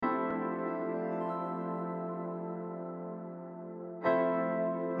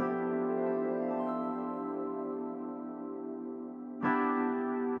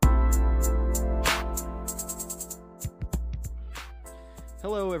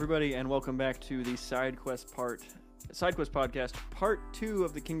Hello, everybody, and welcome back to the Side Quest podcast, part 2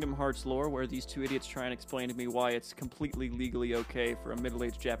 of the Kingdom Hearts lore, where these two idiots try and explain to me why it's completely legally okay for a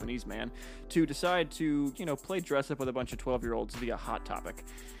middle-aged Japanese man to decide to, play dress-up with a bunch of 12-year-olds via Hot Topic.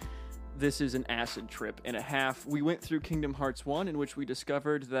 This is an acid trip and a half. We went through Kingdom Hearts 1, in which we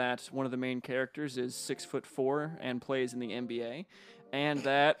discovered that one of the main characters is 6'4" and plays in the NBA, and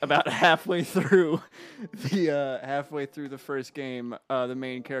that about halfway through the first game, the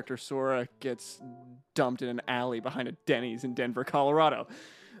main character Sora gets dumped in an alley behind a Denny's in Denver, Colorado.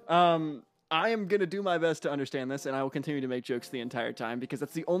 I am going to do my best to understand this, and I will continue to make jokes the entire time, because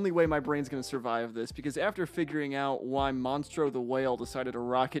that's the only way my brain's going to survive this, because after figuring out why Monstro the Whale decided to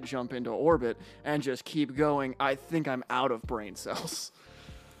rocket jump into orbit and just keep going, I think I'm out of brain cells.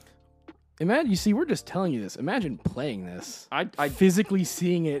 Imagine, we're just telling you this. Imagine playing this. I physically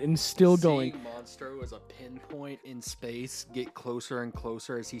seeing it and still going. Seeing Monstro as a pinpoint in space get closer and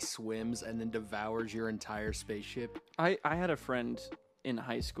closer as he swims and then devours your entire spaceship. I had a friend in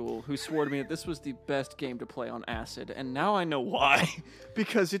high school who swore to me that this was the best game to play on acid, and now I know why.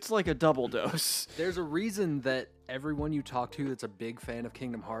 Because it's like a double dose. There's a reason that everyone you talk to that's a big fan of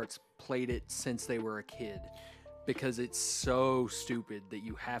Kingdom Hearts played it since they were a kid. Because it's so stupid that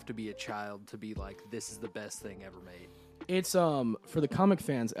you have to be a child to be like, this is the best thing ever made. It's for the comic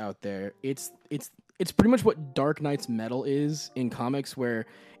fans out there, it's pretty much what Dark Knight's Metal is in comics, where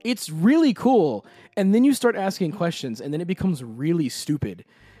it's really cool, and then you start asking questions, and then it becomes really stupid.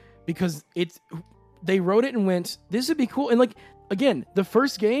 Because they wrote it and went, this would be cool. And like, again, the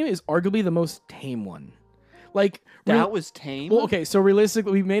first game is arguably the most tame one. Like, that was tame. Well, okay, so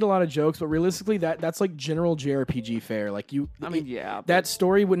realistically, we made a lot of jokes, but realistically, that's like general JRPG fare. Like that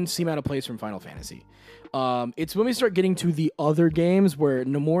story wouldn't seem out of place from Final Fantasy. It's when we start getting to the other games where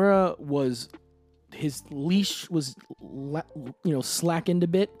Nomura his leash was slackened a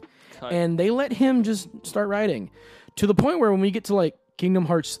bit, and they let him just start writing to the point where when we get to like Kingdom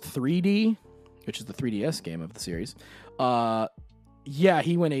Hearts 3D, which is the 3DS game of the series,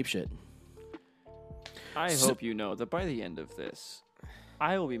 he went apeshit. I hope you know that by the end of this,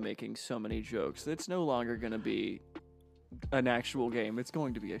 I will be making so many jokes that it's no longer going to be an actual game. It's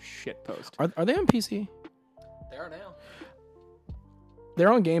going to be a shitpost. Are they on PC? They are now.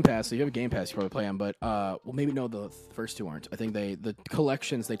 They're on Game Pass, so you have a Game Pass, you probably play them, but, maybe no, the first two aren't. I think the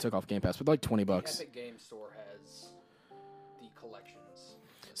collections they took off Game Pass, but like $20. The Epic Game Store has the collections.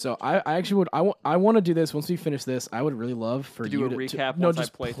 So I actually I want to do this once we finish this. I would really love for you to recap.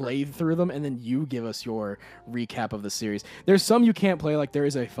 Just play through them, and then you give us your recap of the series. There's some you can't play, like there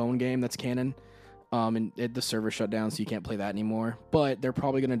is a phone game that's canon, and the server shut down, so you can't play that anymore. But they're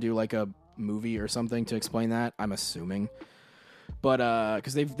probably gonna do like a movie or something to explain that, I'm assuming. But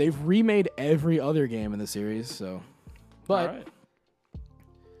because they've remade every other game in the series, so. But all right.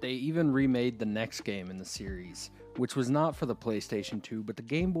 They even remade the next game in the series, which was not for the PlayStation 2, but the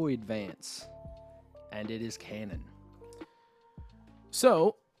Game Boy Advance. And it is canon.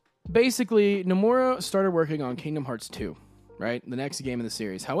 So, basically, Nomura started working on Kingdom Hearts 2, right? The next game in the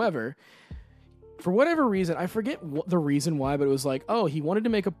series. However, for whatever reason, I forget the reason why, but it was like, he wanted to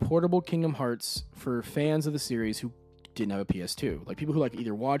make a portable Kingdom Hearts for fans of the series who didn't have a PS2. Like people who like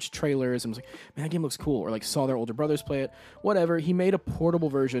either watched trailers and was like, man, that game looks cool, or like saw their older brothers play it, whatever. He made a portable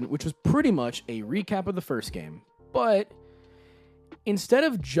version, which was pretty much a recap of the first game. But instead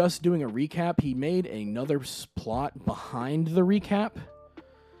of just doing a recap, he made another plot behind the recap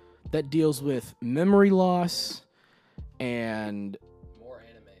that deals with memory loss and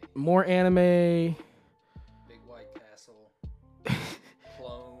more anime. Big White Castle.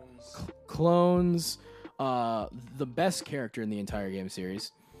 Clones. The best character in the entire game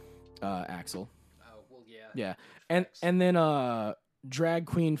series, Axel. Oh, well, yeah. Yeah. And then drag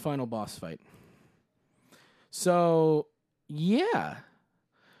queen final boss fight. So, yeah.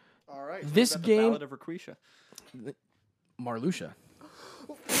 All right. This game, the Ballad of Raquisha. Marluxia.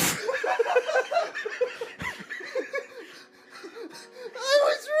 I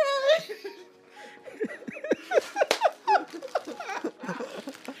was right.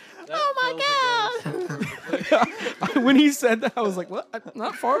 Oh my god! When he said that, I was like, "What?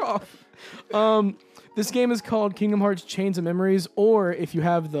 Not far off." This game is called Kingdom Hearts Chains of Memories, or if you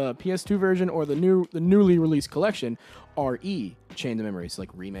have the PS2 version or the newly released collection, RE Chains of Memories, like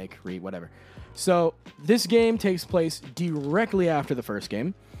remake, whatever. So this game takes place directly after the first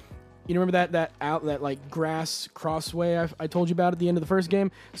game. You remember that like grass crossway I told you about at the end of the first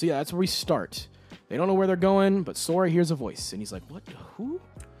game? So yeah, that's where we start. They don't know where they're going, but Sora hears a voice, and he's like, "What? Who?"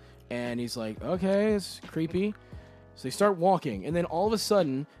 And he's like, "Okay, it's creepy." So they start walking, and then all of a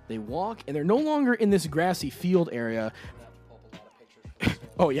sudden, they walk, and they're no longer in this grassy field area.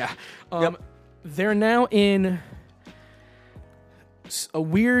 Oh, yeah. Yep. They're now in a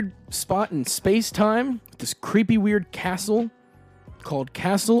weird spot in space-time, this creepy, weird castle called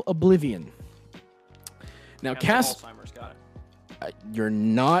Castle Oblivion. Now, Alzheimer's got it. you're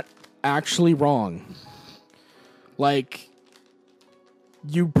not actually wrong. Like,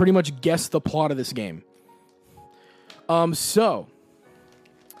 you pretty much guessed the plot of this game. So,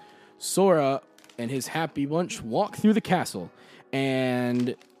 Sora and his happy bunch walk through the castle,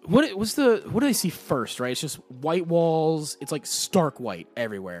 and what do they see first? Right, it's just white walls. It's like stark white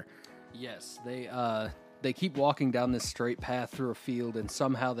everywhere. Yes, they keep walking down this straight path through a field, and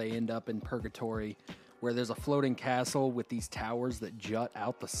somehow they end up in Purgatory, where there's a floating castle with these towers that jut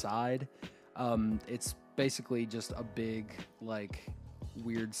out the side. It's basically just a big, like,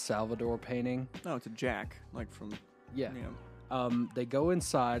 weird Salvador painting. No, it's a jack, like from... Yeah. Yeah. They go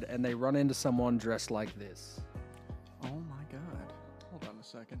inside, and they run into someone dressed like this. Oh my god. Hold on a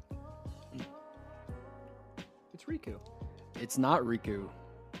second. It's Riku. It's not Riku.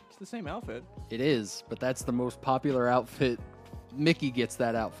 It's the same outfit. It is, but that's the most popular outfit. Mickey gets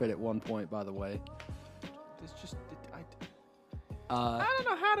that outfit at one point, by the way. It's just... I don't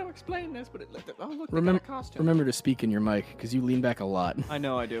know how to explain this, but look, they got a Remember, costume. remember to speak in your mic, because you lean back a lot. I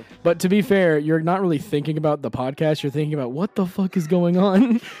know I do. But to be fair, you're not really thinking about the podcast. You're thinking about what the fuck is going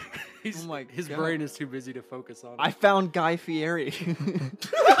on. Oh my His God. brain is too busy to focus on it. I found Guy Fieri.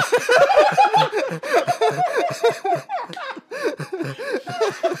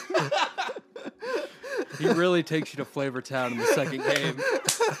 He really takes you to Flavor Town in the second game.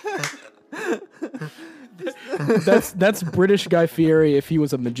 That's British Guy Fieri if he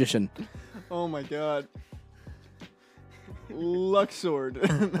was a magician. Oh my god. Luxord.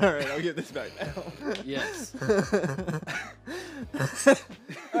 All right, I'll get this back now. Yes.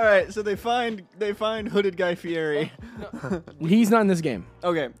 All right, so they find hooded Guy Fieri. He's not in this game.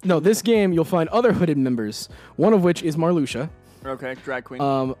 Okay. No, this game you'll find other hooded members. One of which is Marluxia, Okay, drag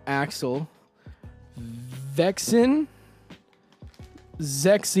queen. Axel, Vexen,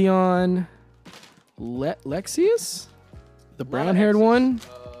 Zexion, Lexius, the brown-haired X's. one.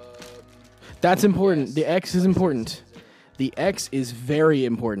 That's important. yes. The X is important. The X is very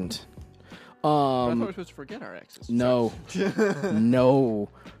important. I thought we were supposed to forget our exes. No, no,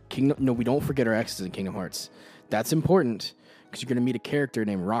 No, we don't forget our X's in Kingdom Hearts. That's important because you're gonna meet a character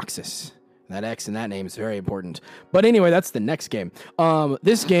named Roxas. That X in that name is very important. But anyway, that's the next game.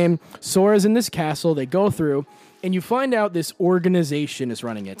 This game, Sora's in this castle. They go through, and you find out this organization is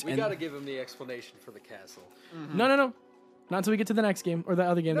running it. We And- got to give him the explanation for the castle. No. Not until we get to the next game or the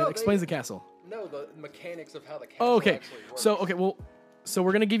other game No, that explains the castle. No, the mechanics of how the castle Oh, okay. actually works. So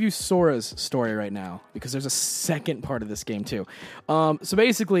we're gonna give you Sora's story right now because there's a second part of this game too. So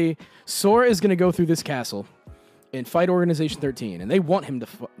basically, Sora is gonna go through this castle and fight Organization 13, and they want him to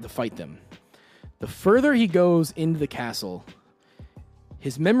fight them. The further he goes into the castle,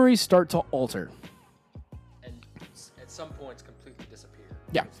 his memories start to alter. And at some points completely disappear.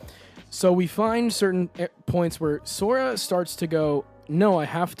 Yeah. So we find certain points where Sora starts to go, no, I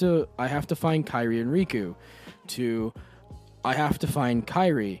have to find Kairi and Riku, to I have to find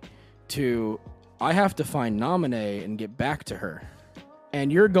Kairi, to I have to find Naminé and get back to her.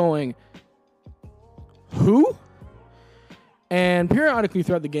 And you're going, who? And periodically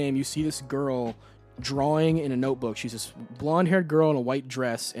throughout the game, you see this girl drawing in a notebook. She's this blonde-haired girl in a white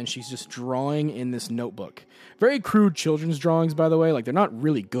dress, and she's just drawing in this notebook. Very crude children's drawings, by the way. Like, they're not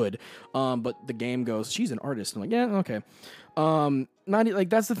really good. But the game goes, she's an artist. I'm like, yeah, okay. Not like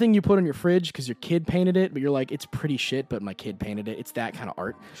that's the thing you put on your fridge because your kid painted it, but you're like, it's pretty shit, but my kid painted it. It's that kind of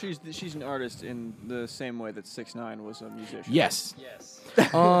art. She's an artist in the same way that 6ix9ine was a musician. Yes. Yes.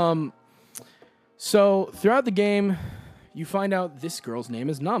 So throughout the game, you find out this girl's name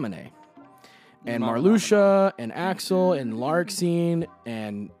is Naminé. And Marluxia and Axel and Larxene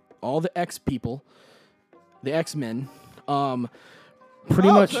and all the X people, the X-Men, pretty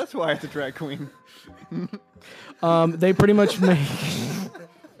much So that's why it's a drag queen. they pretty much make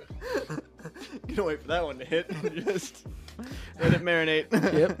Gonna wait for that one to hit and just let it marinate.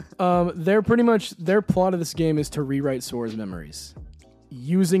 Yep. They're pretty much their plot of this game is to rewrite Sora's memories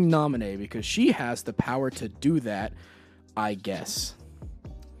using Naminé because she has the power to do that, I guess.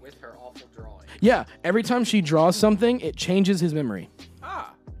 With her awful drawing. Yeah, every time she draws something, it changes his memory.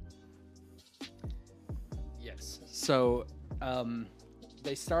 Yes. So,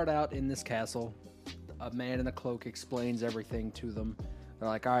 they start out in this castle. A man in a cloak explains everything to them. They're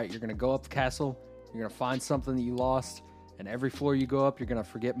like, all right, you're going to go up the castle. You're going to find something that you lost. And every floor you go up, you're going to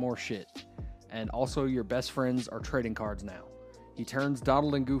forget more shit. And also, your best friends are trading cards now. He turns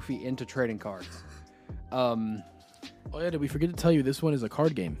Donald and Goofy into trading cards. Oh yeah, did we forget to tell you this one is a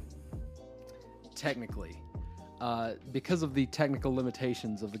card game? Technically. Because of the technical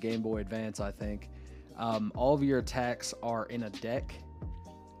limitations of the Game Boy Advance, I think, all of your attacks are in a deck,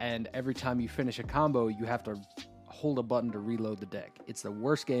 and every time you finish a combo, you have to hold a button to reload the deck. It's the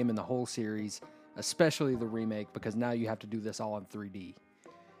worst game in the whole series, especially the remake, because now you have to do this all in 3D.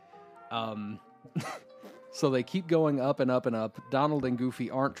 So they keep going up and up and up. Donald and Goofy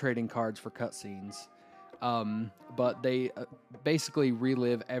aren't trading cards for cutscenes, but they basically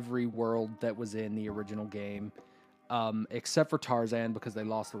relive every world that was in the original game, except for Tarzan because they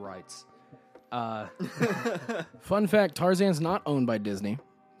lost the rights. Fun fact, Tarzan's not owned by Disney.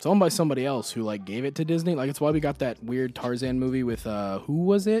 It's owned by somebody else who like gave it to Disney. Like it's why we got that weird Tarzan movie with who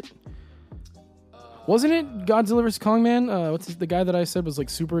was it? Wasn't it Godzilla vs. Kong Man? The guy that I said was like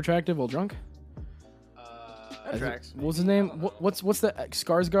super attractive while drunk? That tracks. What was his name? What's the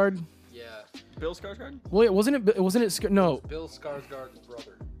Skarsgård? Yeah. Bill Skarsgård? Well, wasn't it? No. Bill Skarsgård's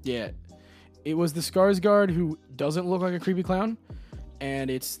brother. Yeah, it was the Skarsgård who doesn't look like a creepy clown, and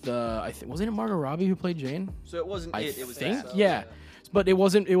it's wasn't it Margot Robbie who played Jane? So it wasn't it was think that. yeah, but it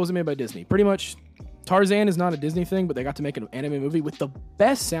wasn't made by Disney. Pretty much, Tarzan is not a Disney thing, but they got to make an anime movie with the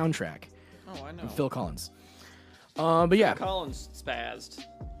best soundtrack. Oh, I know. Phil Collins. But yeah, Collins spazzed.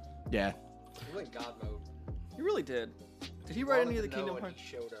 yeah. He went God mode. He really did. Did he write any of the Kingdom Hearts? He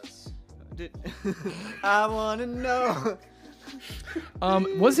showed us. Did I want to know?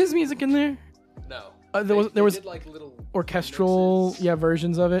 Was his music in there? No. There was did, like, little orchestral mixes.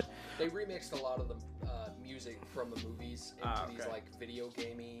 versions of it. They remixed a lot of the music from the movies into these like video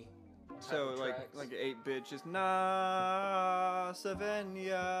gamey. So like 8-bit, just na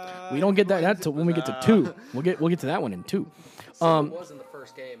Savenya. We don't get that until when we get to 2. We'll get to that one in 2. So it was in the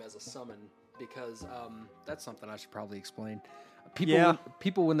first game as a summon because that's something I should probably explain.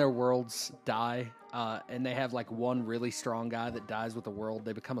 People when their worlds die and they have like one really strong guy that dies with the world,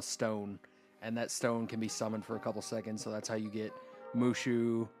 they become a stone, and that stone can be summoned for a couple seconds. So that's how you get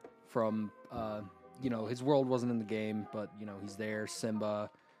Mushu from his world wasn't in the game, but he's there.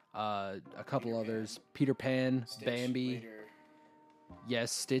 Simba, a couple others, Peter Pan, Stitch Bambi. later.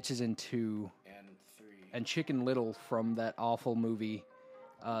 Yes, Stitch is in 2. And 3. And Chicken Little from that awful movie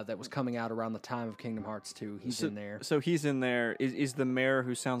that was coming out around the time of Kingdom Hearts 2. He's in there. So he's in there. Is the mayor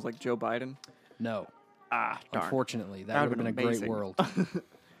who sounds like Joe Biden? No. Ah, darn. Unfortunately, that would have been a great amazing. world.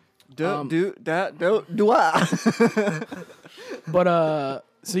 Do I? But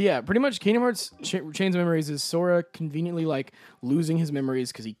so yeah, pretty much Kingdom Hearts Chains of Memories is Sora conveniently like losing his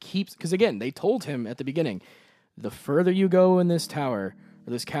memories because again they told him at the beginning, the further you go in this tower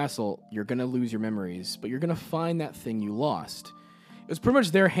or this castle, you're gonna lose your memories, but you're gonna find that thing you lost. It was pretty much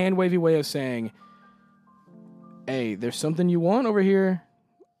their hand wavy way of saying, hey, there's something you want over here.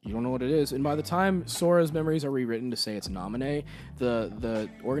 You don't know what it is. And by the time Sora's memories are rewritten to say it's Naminé, the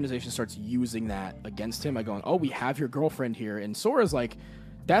organization starts using that against him by going, oh, we have your girlfriend here. And Sora's like,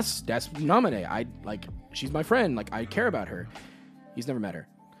 that's Naminé. She's my friend. Like, I care about her. He's never met her.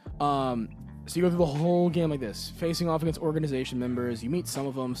 So you go through the whole game like this, facing off against organization members. You meet some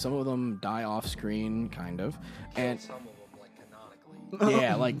of them die off screen, kind of. And Some of them, like, canonically.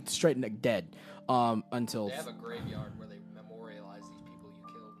 yeah, like straight dead. Until They have a graveyard where they memorialize these people you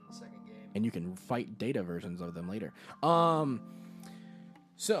killed in the second game. and you can fight data versions of them later.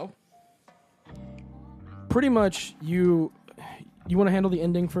 So pretty much you want to handle the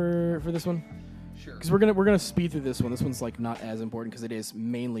ending for this one? Sure. Because we're gonna speed through this one. This one's like not as important because it is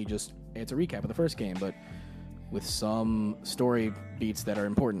mainly just it's a recap of the first game, but with some story beats that are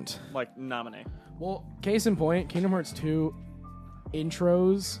important. Like Naminé. Well, case in point, Kingdom Hearts 2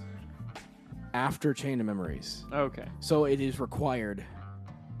 intros after Chain of Memories. Okay. So it is required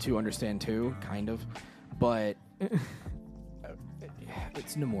to understand 2, kind of, but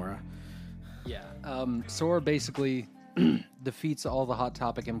it's Nomura. Yeah. Sora basically defeats all the Hot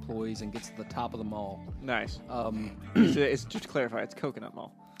Topic employees and gets to the top of the mall. Nice. It's just to clarify, it's Coconut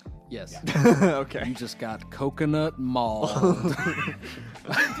Mall. Yes. Okay. You just got Coconut Mall.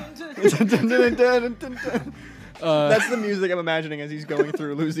 That's the music I'm imagining as he's going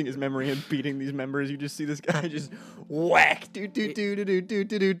through, losing his memory and beating these members. You just see this guy just whack, do do do do do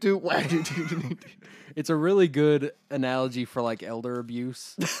do do do whack, do do do do. It's a really good analogy for like elder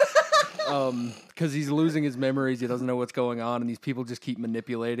abuse. Because he's losing his memories, he doesn't know what's going on, and these people just keep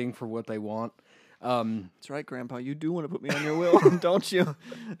manipulating for what they want. That's right, Grandpa. You do want to put me on your will, don't you?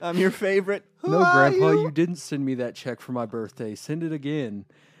 I'm your favorite. Who No, are Grandpa, you? you didn't send me that check for my birthday. Send it again.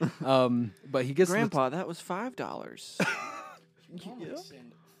 But he gets Grandpa, that was $5. $500.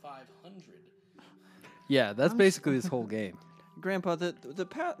 yeah, that's basically this whole game. Grandpa,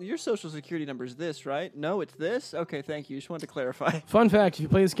 your social security number is this, right? No, it's this? Okay, thank you. Just wanted to clarify. Fun fact, if you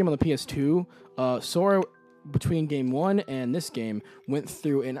play this game on the PS2, Sora, between game 1 and this game, went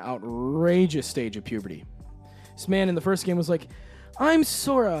through an outrageous stage of puberty. This man in the first game was like, I'm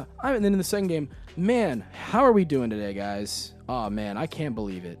Sora. And then in the second game, man, how are we doing today, guys? Oh, man, I can't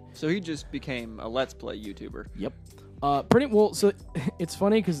believe it. So he just became a Let's Play YouTuber. Yep. Pretty well. So it's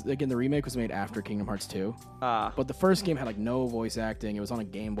funny because again, the remake was made after Kingdom Hearts 2. But the first game had like no voice acting. It was on a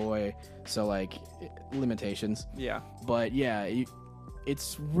Game Boy, so like limitations. Yeah. But yeah,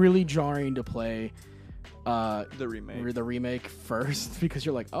 it's really jarring to play the remake first because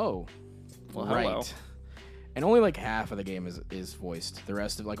you're like, oh, well, right. Hello. And only like half of the game is voiced. The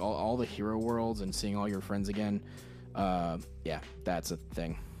rest of like all the hero worlds and seeing all your friends again, yeah, that's a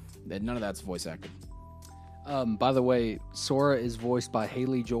thing. None of that's voice acted. By the way, Sora is voiced by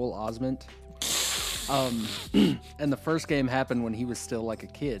Haley Joel Osment. And the first game happened when he was still like a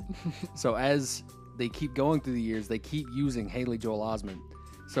kid. So as they keep going through the years, they keep using Haley Joel Osment.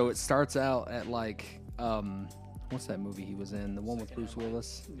 So it starts out at like, what's that movie he was in? The one with Bruce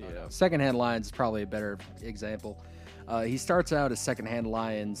Willis? Yeah. Secondhand Lions is probably a better example. He starts out as Secondhand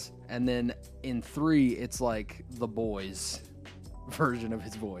Lions, and then in 3, it's like The Boys version of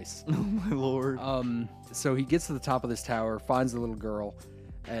his voice. Oh my lord. So he gets to the top of this tower, finds the little girl,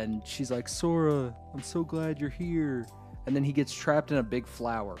 and she's like, Sora, I'm so glad you're here. And then he gets trapped in a big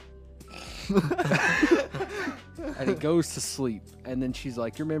flower. And he goes to sleep. And then she's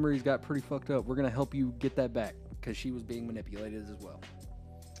like, your memories got pretty fucked up. We're going to help you get that back. Because she was being manipulated as well.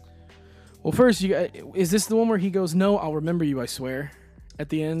 Well, first, is this the one where he goes, no, I'll remember you, I swear, at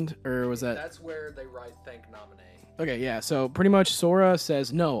the end? Or was that... That's where they write thank Nominee. Okay, yeah, so pretty much Sora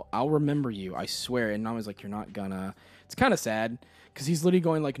says, no, I'll remember you, I swear. And Nami's like, you're not gonna... It's kind of sad, because he's literally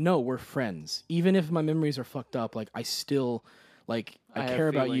going like, no, we're friends. Even if my memories are fucked up, like, I still, like, I care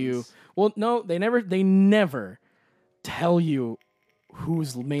about you. Well, no, they never tell you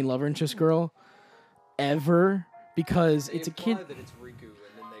who's the main love interest girl, ever, because it's a kid... that it's Riku, and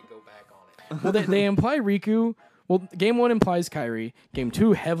then they go back on it. Well, they imply Riku... Well, Game 1 implies Kairi. Game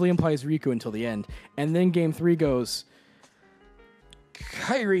 2 heavily implies Riku until the end. And then Game 3 goes...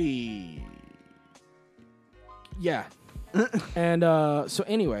 Kairi! Yeah. And, so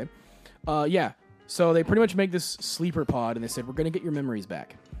anyway. Yeah. So they pretty much make this sleeper pod, and they said, we're going to get your memories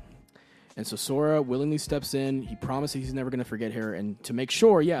back. And so Sora willingly steps in. He promises he's never going to forget her. And to make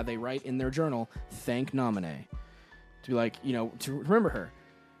sure, yeah, they write in their journal, thank Naminé. To be like, to remember her.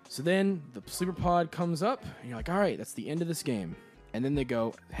 So then the sleeper pod comes up, and you're like, all right, that's the end of this game. And then they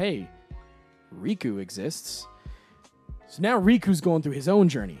go, hey, Riku exists. So now Riku's going through his own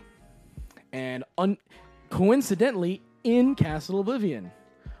journey. And coincidentally, in Castle Oblivion,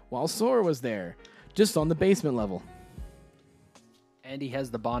 while Sora was there, just on the basement level. And he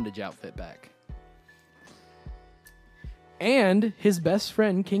has the bondage outfit back. And his best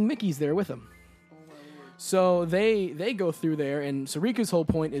friend, King Mickey's there with him. So they go through there, and so Riku's whole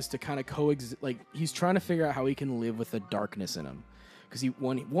point is to kind of coexist. Like, he's trying to figure out how he can live with the darkness in him, because he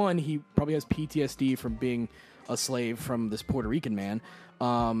probably has PTSD from being a slave from this Puerto Rican man.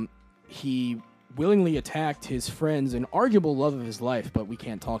 He willingly attacked his friends, an arguable love of his life, but we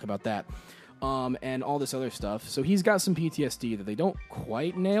can't talk about that. And all this other stuff. So he's got some PTSD that they don't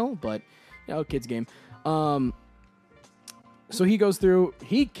quite nail, but kids game. So he goes through.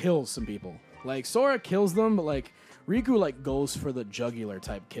 He kills some people. Like, Sora kills them, but, like, Riku, like, goes for the jugular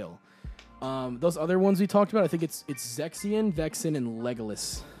type kill. Those other ones we talked about, I think it's Zexion, Vexen, and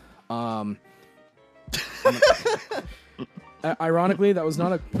Legolas. Ironically, that was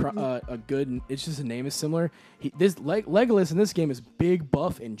not a good... It's just the name is similar. Legolas in this game is big,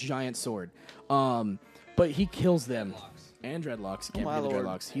 buff, and giant sword. But he kills them. And dreadlocks. Can't forget the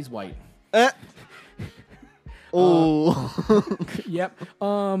dreadlocks. He's white. Oh. Yep.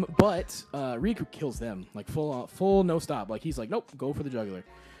 But Riku kills them, like, full no stop. Like, he's like, nope, go for the jugular.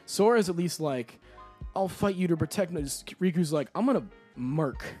 Sora's at least like, I'll fight you to protect me. Riku's like, I'm gonna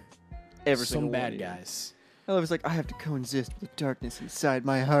murk some bad guys. I love it's like, I have to coexist with the darkness inside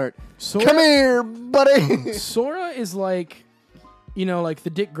my heart. Sora, come here, buddy. Sora is like, like the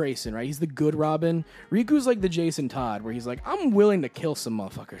Dick Grayson, right? He's the good Robin. Riku's like the Jason Todd, where he's like, I'm willing to kill some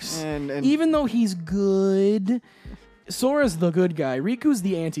motherfuckers. And even though he's good, Sora's the good guy. Riku's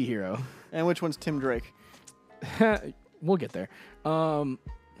the anti-hero. And which one's Tim Drake? We'll get there. Do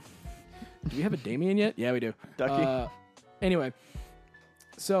we have a Damien yet? Yeah, we do. Ducky. Anyway,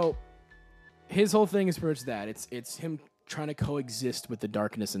 so his whole thing is pretty much that. It's him trying to coexist with the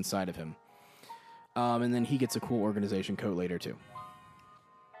darkness inside of him. And then he gets a cool organization coat later, too.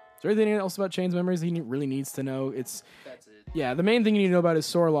 Is there anything else about Chain's memories he really needs to know? That's it. Yeah, the main thing you need to know about is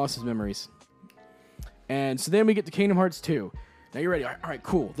Sora lost his memories. And so then we get to Kingdom Hearts 2. Now you're ready. All right,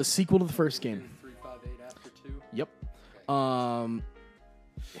 cool. The sequel to the first game. 358 after 2? Yep.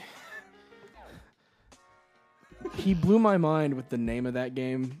 He blew my mind with the name of that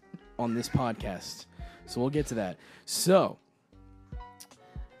game on this podcast. So we'll get to that. So,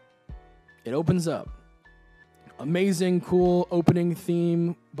 it opens up. Amazing, cool opening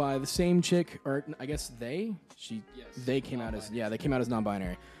theme by the same chick, or I guess they? They came out as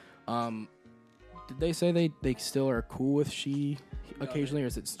non-binary. Did they say they still are cool with she occasionally, or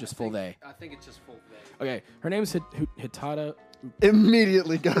is it just full they? I think it's just full they. Okay, her name's Hitada.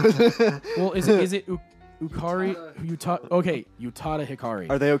 Immediately goes. Well, is it Ukari? Okay, Utada Hikari.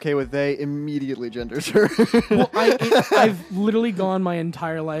 Are they okay with they? Immediately genders her. Well, I've literally gone my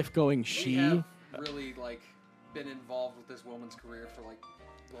entire life going she. We have really been involved with this woman's career for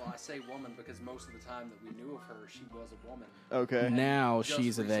I say woman because most of the time that we knew of her, she was a woman. Okay. Now Just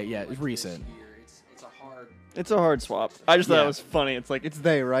she's a they. Yeah, recently, recent. this year, It's a hard swap. I just thought Yeah. it was funny. It's like It's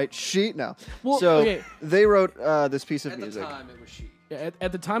they, right? She? No. Well, so okay. they wrote this piece of At music. the time, it was she. Yeah,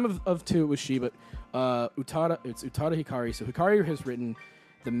 at the time of 2, it was she, but it's Utada Hikari. So Hikari has written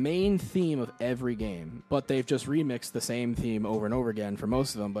the main theme of every game, but they've just remixed the same theme over and over again for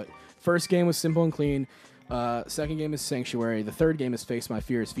most of them. But first game was simple and clean. Second game is Sanctuary. The third game is Face My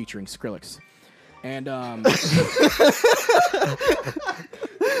Fears featuring Skrillex. And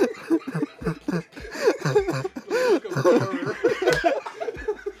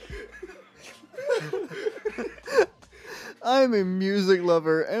I'm a music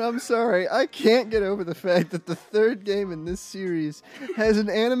lover, and I'm sorry, I can't get over the fact that the third game in this series has an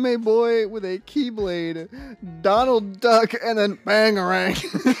anime boy with a keyblade, Donald Duck, and then Bangarang.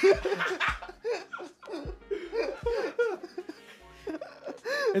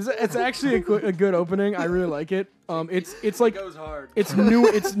 it's actually a good opening. I really like it. It's like It goes hard. it's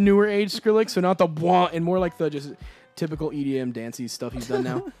newer age Skrillex, so not the wah, and more like the just typical EDM dancey stuff he's done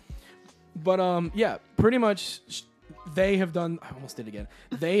now. But yeah, pretty much they have done. I almost did it again.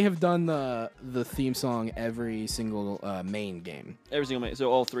 They have done the theme song every single main game. every single so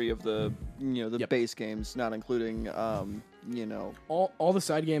all three of the Yep. Base games, not including, All the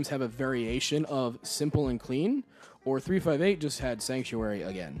side games have a variation of simple and clean, or 358 just had Sanctuary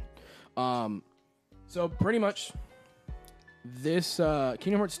again. So pretty much this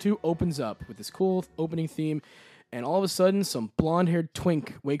Kingdom Hearts 2 opens up with this cool opening theme, and all of a sudden some blonde-haired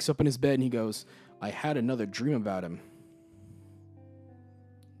twink wakes up in his bed and he goes, "I had another dream about him."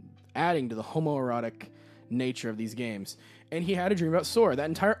 Adding to the homoerotic nature of these games. And he had a dream about Sora. That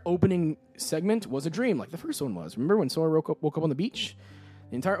entire opening segment was a dream, like the first one was. Remember when Sora woke up on the beach?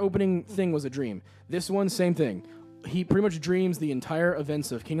 The entire opening thing was a dream. This one, same thing. He pretty much dreams the entire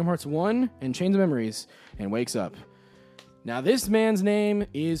events of Kingdom Hearts 1 and Chains of Memories and wakes up. Now, this man's name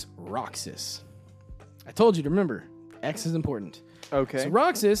is Roxas. I told you to remember, X is important. Okay. So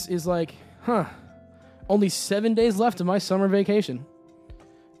Roxas is like, only 7 days left of my summer vacation.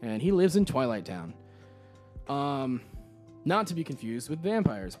 And he lives in Twilight Town. Not to be confused with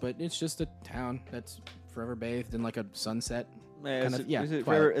vampires, but it's just a town that's forever bathed in like a sunset. Is it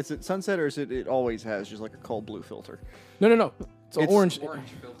Twilight. is it sunset or is it always has just like a cold blue filter? No. It's orange. Orange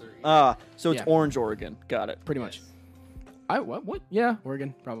filter. So it's Yeah. Orange Oregon. Got it. Pretty much. What? Yeah,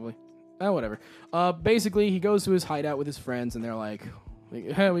 Oregon, probably. Whatever. Basically, he goes to his hideout with his friends, and they're like,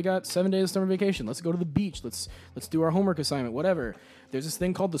 "Hey, we got 7 days of summer vacation. Let's go to the beach. Let's do our homework assignment. Whatever." There's this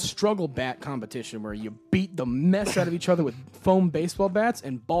thing called the Struggle Bat competition where you beat the mess out of each other with foam baseball bats,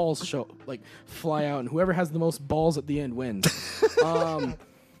 and balls fly out, and whoever has the most balls at the end wins.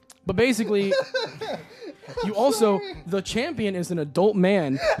 But basically, the champion is an adult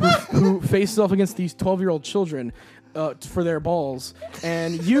man who faces off against these 12-year-old children for their balls,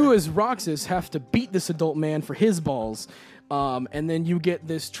 and you as Roxas have to beat this adult man for his balls, and then you get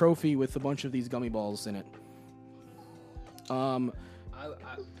this trophy with a bunch of these gummy balls in it.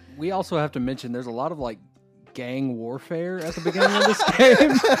 We also have to mention there's a lot of gang warfare at the beginning of this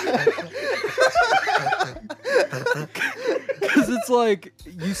game. Because it's like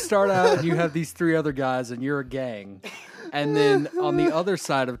you start out and you have these 3 other guys and you're a gang. And then on the other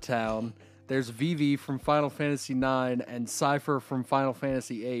side of town, there's Vivi from Final Fantasy IX and Cypher from Final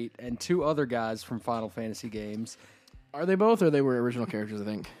Fantasy VIII and 2 other guys from Final Fantasy games. Are they both, or they were original characters, I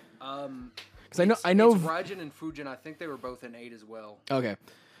think? Because I know It's Raijin and Fujin. I think they were both in 8 as well. Okay.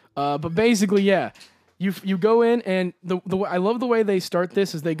 But basically, yeah. You go in, and I love the way they start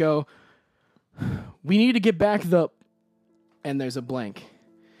this is they go, "We need to get back the," and there's a blank.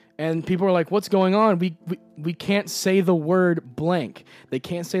 And people are like, what's going on? We can't say the word blank. They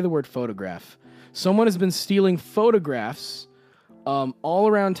can't say the word photograph. Someone has been stealing photographs all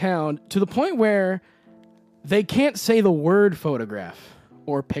around town to the point where they can't say the word photograph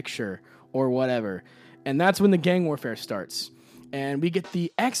or picture or whatever. And that's when the gang warfare starts. And we get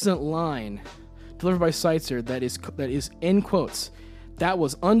the excellent line delivered by Seitzer that is in quotes, "That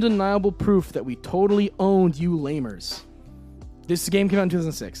was undeniable proof that we totally owned you lamers." This game came out in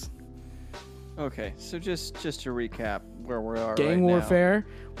 2006. Okay, so just to recap where we are Gang right warfare,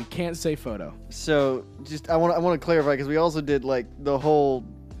 we can't say photo. now. So just I want to clarify because we also did like the whole,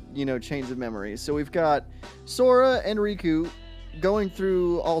 chains of memories. So we've got Sora and Riku going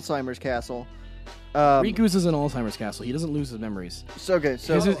through Alzheimer's Castle. Riku's is an Alzheimer's castle. He doesn't lose his memories. So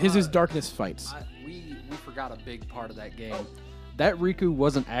His is darkness fights. We forgot a big part of that game. That Riku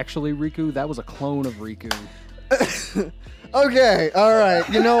wasn't actually Riku. That was a clone of Riku. Okay, all right.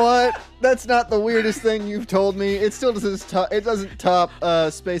 You know what? That's not the weirdest thing you've told me. It still doesn't top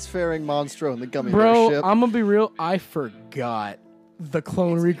spacefaring Monstro and the Gummy Bear Bro, ship. I'm gonna be real. I forgot the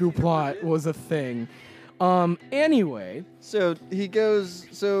clone Riku plot was a thing. Anyway, So he goes.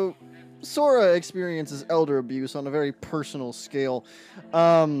 So Sora experiences elder abuse on a very personal scale.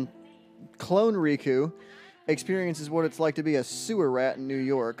 Clone Riku experiences what it's like to be a sewer rat in New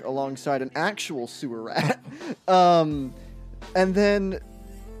York alongside an actual sewer rat. And then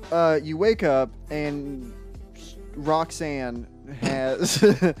you wake up and Roxanne has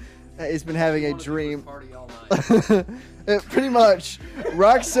been having a dream. Party all night. Pretty much,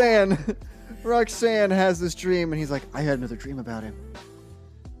 Roxanne has this dream, and he's like, I had another dream about him.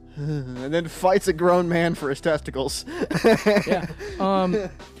 And then fights a grown man for his testicles. yeah.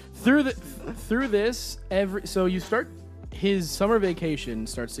 Through this, so you start his summer vacation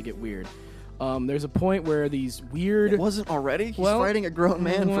starts to get weird. There's a point where these weird. It wasn't already? He's fighting a grown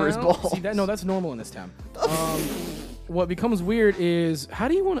man for his balls. See, that's normal in this town. What becomes weird is how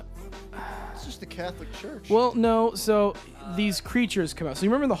do you want to? It's just the Catholic Church. Well, no. So these creatures come out. So you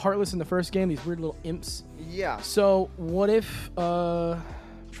remember the Heartless in the first game? These weird little imps. Yeah. So what if? I'm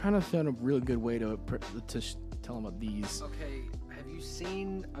trying to find a really good way to tell them about these. Okay, have you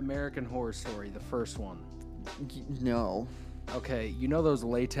seen American Horror Story, the first one? No. Okay, you know those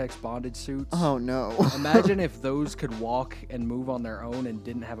latex bondage suits? Oh, no. Imagine if those could walk and move on their own and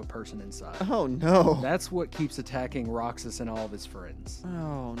didn't have a person inside. Oh, no. That's what keeps attacking Roxas and all of his friends.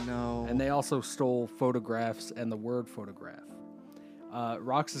 Oh, no. And they also stole photographs and the word photograph.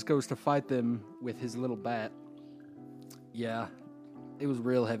 Roxas goes to fight them with his little bat. Yeah, it was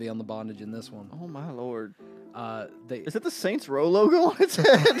real heavy on the bondage in this one. Oh, my lord. Is it the Saints Row logo on its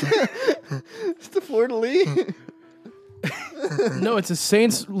head? It's the fleur-de-lis. No, it's a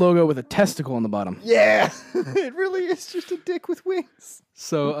Saints logo with a testicle on the bottom. Yeah. It really is just a dick with wings.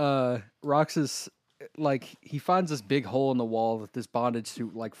 So Roxas, he finds this big hole in the wall that this bondage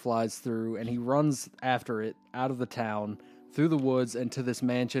suit flies through, and he runs after it out of the town, through the woods, and to this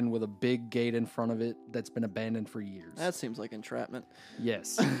mansion with a big gate in front of it that's been abandoned for years. That seems like entrapment.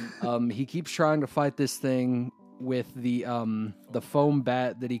 Yes. He keeps trying to fight this thing with the foam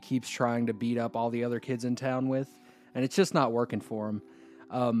bat that he keeps trying to beat up all the other kids in town with, and it's just not working for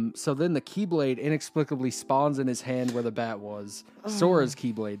him. So then the Keyblade inexplicably spawns in his hand where the bat was. Sora's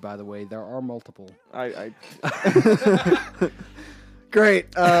Keyblade, by the way. There are multiple.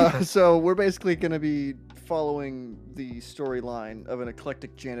 Great. So we're basically going to be following the storyline of an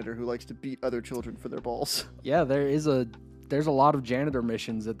eclectic janitor who likes to beat other children for their balls. Yeah, there's a lot of janitor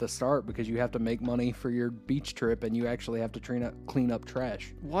missions at the start because you have to make money for your beach trip and you actually have to clean up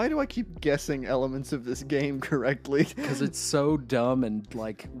trash. Why do I keep guessing elements of this game correctly? Because it's so dumb and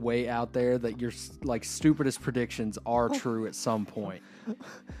way out there that your stupidest predictions are true at some point.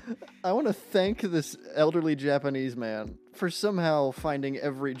 I want to thank this elderly Japanese man for somehow finding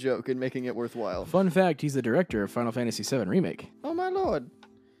every joke and making it worthwhile. Fun fact, he's the director of Final Fantasy VII Remake. Oh my lord.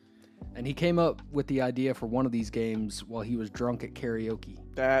 And he came up with the idea for one of these games while he was drunk at karaoke.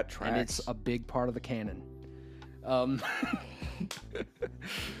 That tracks. And it's a big part of the canon.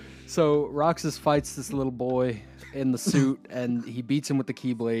 So Roxas fights this little boy in the suit, and he beats him with the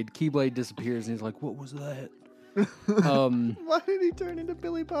Keyblade. Keyblade disappears, and he's like, "What was that?" Why did he turn into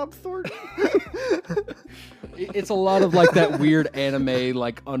Billy Bob Thornton? It's a lot of that weird anime,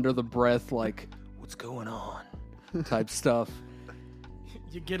 under the breath, "What's going on?" type stuff.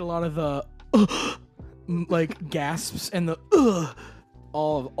 You get a lot of the gasps and the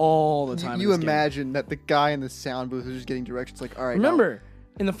all the time. You imagine that the guy in the sound booth is just getting directions all right. Remember,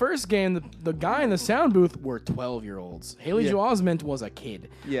 in the first game, the guy in the sound booth were 12-year-olds. Haley Joel Osment was a kid.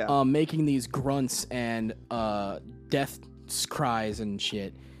 Yeah. Making these grunts and death cries and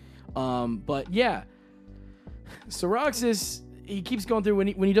shit. But yeah, so Roxas, he keeps going through when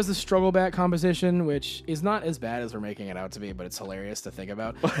he does the struggle back composition, which is not as bad as we're making it out to be, but it's hilarious to think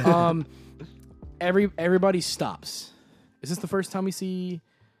about. Everybody stops. Is this the first time we see?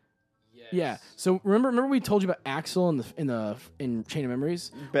 Yes. Yeah. So remember we told you about Axel in Chain of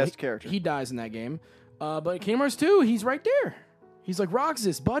Memories? Best character. He dies in that game. But Kingdom Hearts 2, he's right there. He's like,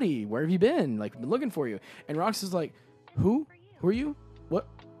 Roxas, buddy, where have you been? Like, been looking for you. And Roxas is like, who? Who are you? What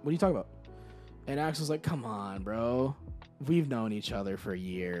are you talking about? And Axel's like, come on, bro. We've known each other for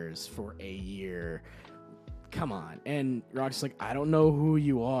years, for a year. Come on. And Roxas is like, I don't know who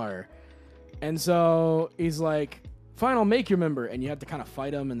you are. And so he's like, fine, I'll make you remember. And you have to kind of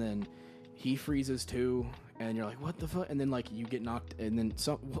fight him, and then he freezes too. And you're like, what the fuck? And then like you get knocked, and then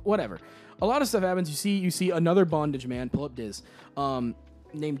whatever. A lot of stuff happens. You see another bondage man. Pull up Diz.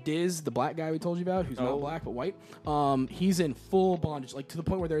 Named Diz, the black guy we told you about, who's not black but white. He's in full bondage, like to the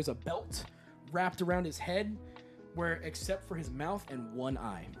point where there's a belt wrapped around his head, where except for his mouth and one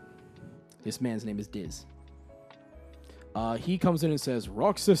eye. This man's name is Diz. He comes in and says,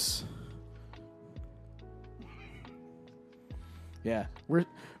 Roxas. Yeah,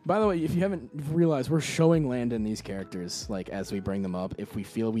 by the way, if you haven't realized, we're showing Landon these characters like as we bring them up if we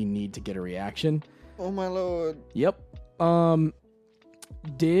feel we need to get a reaction. Oh my lord. Yep.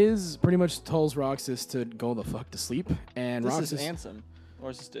 Diz pretty much tells Roxas to go the fuck to sleep, and This Roxas is Ansem, or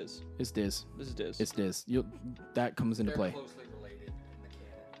is this Diz? It's Diz. This is Diz. It's Diz. That comes into play. Closely related in the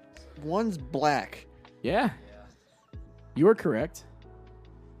canon. One's black. Yeah, you are correct.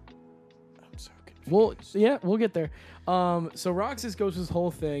 I'm so confused. Well, yeah, we'll get there. So Roxas goes through this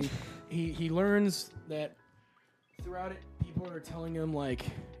whole thing. He learns that throughout it, people are telling him like,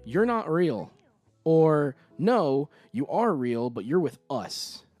 "You're not real," or "No, you are real, but you're with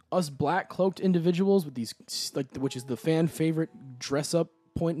us." Us black cloaked individuals with these which is the fan favorite dress up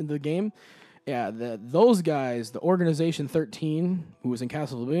point in the game. Yeah, those guys, the Organization 13, who was in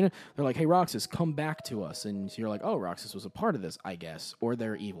Castle Valina, they're like, "Hey, Roxas, come back to us." And you're like, "Oh, Roxas was a part of this, I guess," or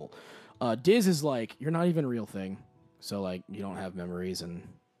they're evil. Diz is like, "You're not even a real thing. So, like, you don't have memories and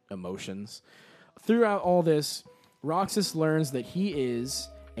emotions." Throughout all this, Roxas learns that he is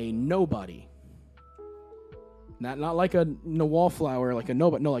a nobody. Not like a wallflower, like a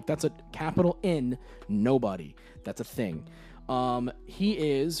nobody. No, like that's a capital N, nobody. That's a thing. He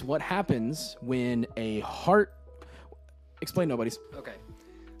is what happens when a heart... Explain nobodies. Okay.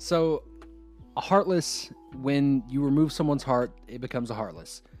 So, a heartless, when you remove someone's heart, it becomes a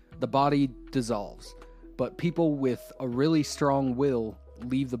heartless. The body dissolves. But people with a really strong will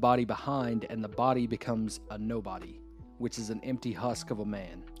leave the body behind, and the body becomes a nobody, which is an empty husk of a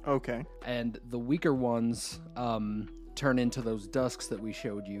man. Okay. And the weaker ones turn into those dusks that we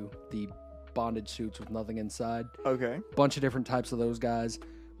showed you, the bondage suits with nothing inside. Okay. Bunch of different types of those guys.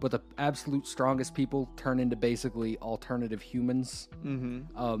 But the absolute strongest people turn into basically alternative humans.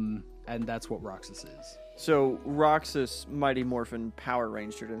 Mm-hmm. And that's what Roxas is. So Roxas Mighty Morphin Power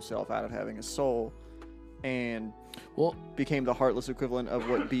Rangered himself out of having a soul and became the heartless equivalent of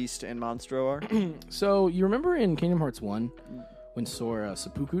what Beast and Monstro are. So you remember in Kingdom Hearts 1 when Sora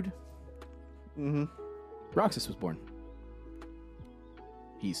seppuku'd? Mm-hmm. Roxas was born.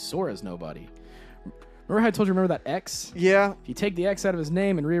 He's Sora's nobody. Remember how I told you, remember that X? Yeah, If you take the X out of his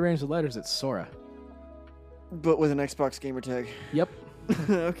name and rearrange the letters, it's Sora. but with an Xbox gamer tag. Yep.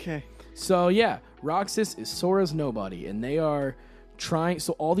 Okay. So yeah, Roxas is Sora's nobody, and they are trying.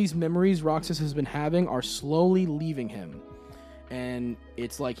 So all these memories Roxas has been having are slowly leaving him, and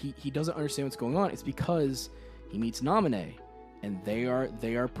it's like he doesn't understand what's going on. It's because he meets Naminé, and they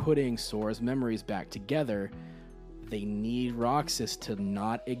are putting Sora's memories back together. They need Roxas to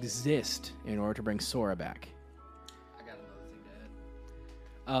not exist in order to bring Sora back. I got another thing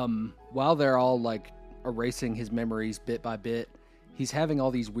to add. While they're all like erasing his memories bit by bit, he's having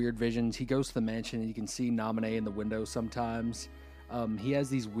all these weird visions. He goes to the mansion and you can see Naminé in the window sometimes. He has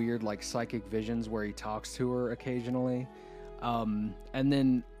these weird like psychic visions where he talks to her occasionally. And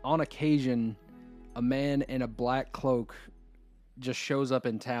then on occasion, a man in a black cloak just shows up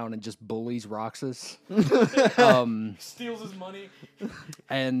in town and just bullies Roxas. Steals his money.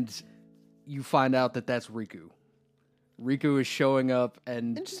 And you find out that that's Riku. Riku is showing up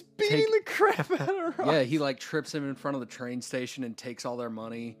and Just beating the crap out of her. yeah, he like trips him in front of the train station and takes all their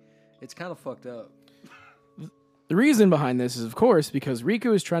money. It's kind of fucked up. The reason behind this is, of course, because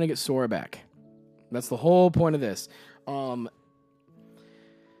Riku is trying to get Sora back. That's the whole point of this. So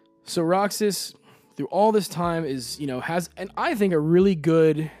Roxas, through all this time, is has, and I think, a really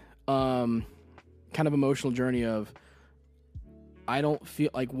good kind of emotional journey of, I don't feel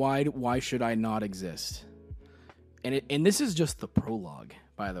like why should I not exist? and this is just the prologue,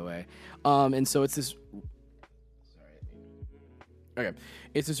 by the way. And so it's this. Okay,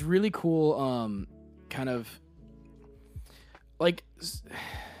 it's this really cool kind of like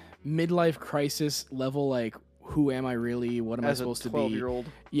midlife crisis level, like who am I really? What am I supposed to be? 12-year-old.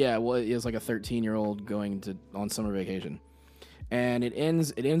 Yeah, well, it is like a 13-year-old going on summer vacation. And it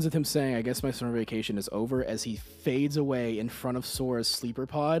ends with him saying, I guess my summer vacation is over, as he fades away in front of Sora's sleeper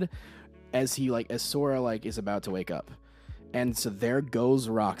pod as Sora is about to wake up. And so there goes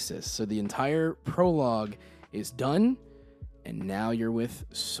Roxas. So the entire prologue is done, and now you're with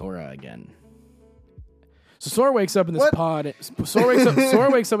Sora again. So Sora wakes up in this pod. Sora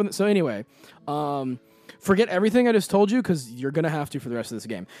wakes up. So anyway, forget everything I just told you, because you're going to have to for the rest of this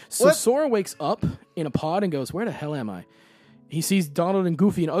game. So Sora wakes up in a pod and goes, where the hell am I? He sees Donald and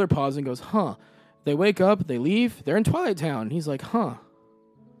Goofy and other pods and goes, huh. They wake up, they leave, they're in Twilight Town. He's like, huh.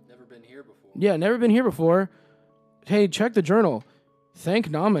 Never been here before. Yeah, never been here before. Hey, check the journal. Thank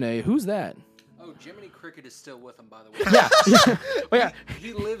Nominee. Who's that? Oh, Jiminy Cricket is still with him, by the way. Yeah. Oh, yeah.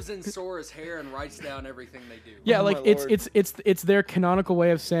 He lives in Sora's hair and writes down everything they do. Yeah, Oh, it's their canonical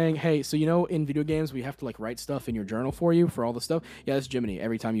way of saying, hey, so in video games we have to write stuff in your journal for you for all the stuff. Yeah, that's Jiminy.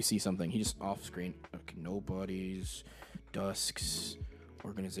 Every time you see something, he just off screen. Okay, nobody's Dusk's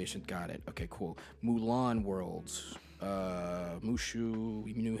organization. Got it. Okay, cool. Mulan Worlds. Mushu.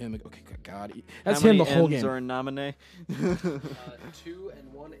 We knew him. Okay, got it. That's him the whole game. Are in Nominee? 2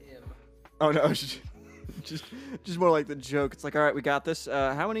 and 1 M. Oh no, just more like the joke. It's like, all right, we got this.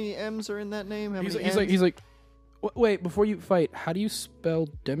 How many M's are in that name? He's like, wait, before you fight, how do you spell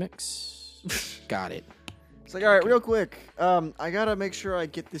Demix? Got it. It's like, all right, real quick. I gotta make sure I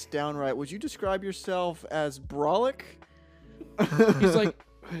get this down right. Would you describe yourself as Brolic? He's like,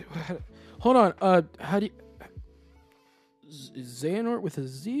 hold on. How do you... Xehanort with a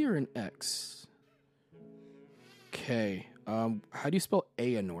Z or an X? Okay. How do you spell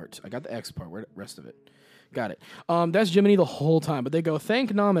Aenort? I got the X part. Where the rest of it? Got it. That's Jiminy the whole time. But they go,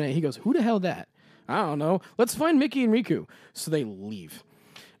 thank Nominee. He goes, who the hell that? I don't know. Let's find Mickey and Riku. So they leave.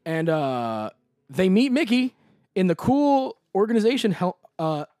 And they meet Mickey in the cool organization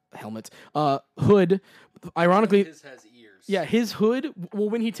helmet. Hood. Ironically... His has ears. Yeah, his hood. Well,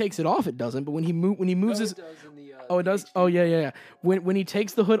 when he takes it off, it doesn't. But when he moves his, it does in the, it does. Oh yeah. When he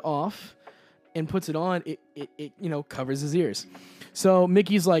takes the hood off and puts it on, it covers his ears. So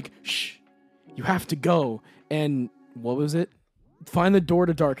Mickey's like, shh, you have to go. And what was it? Find the door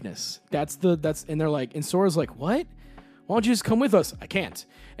to darkness. And they're like, and Sora's like, what? Why don't you just come with us? I can't.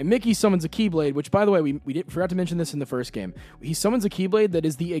 And Mickey summons a Keyblade, which, by the way, we forgot to mention this in the first game. He summons a Keyblade that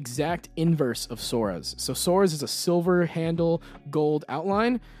is the exact inverse of Sora's. So Sora's is a silver handle, gold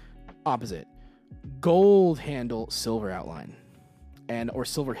outline. Opposite. Gold handle, silver outline. Or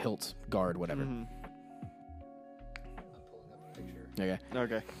silver hilt, guard, whatever. I'm pulling up a picture.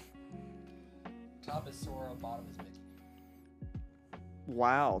 Okay. Top is Sora, bottom is Mickey.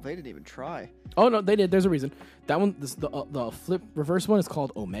 Wow, they didn't even try. Oh, no, they did. There's a reason. That one, the flip reverse one is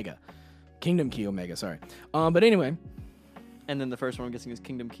called Omega. Kingdom Key Omega, sorry. But anyway. And then the first one I'm guessing is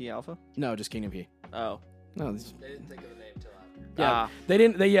Kingdom Key Alpha? No, just Kingdom Key. Oh. No, They didn't think of the name till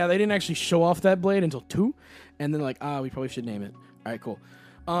after. yeah. They didn't actually show off that blade until 2. And then we probably should name it. All right, cool.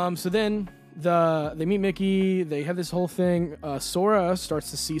 So then they meet Mickey. They have this whole thing. Sora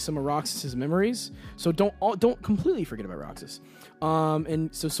starts to see some of Roxas's memories. So don't completely forget about Roxas.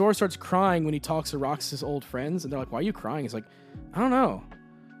 And so Sora starts crying when he talks to Roxas's old friends, and they're like, "Why are you crying?" He's like, "I don't know.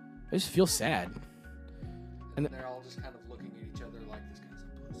 I just feel sad." And they're all just kind of looking at each other like, this guy's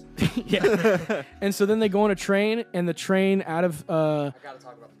a pussy. Yeah. And so then they go on a train, and the train out of I gotta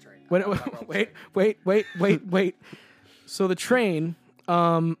talk about the train. Wait. So the train,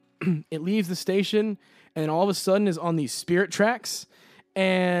 it leaves the station, and all of a sudden is on these spirit tracks,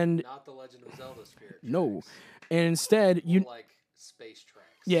 and Not the Legend of Zelda spirit. no, tracks. and instead you Like space tracks.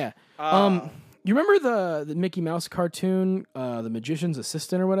 yeah. You remember the Mickey Mouse cartoon, The Magician's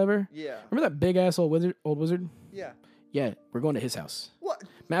Assistant or whatever? Yeah. Remember that big ass old wizard? Yeah. Yeah, we're going to his house. What?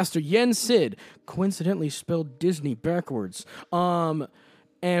 Master Yen Sid, coincidentally spelled Disney backwards. And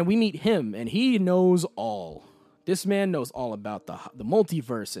we meet him, and he knows all. This man knows all about the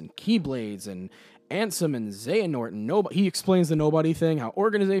multiverse and Keyblades and Ansem and Xehanort and he explains the nobody thing, how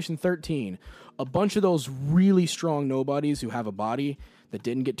Organization 13, a bunch of those really strong nobodies who have a body that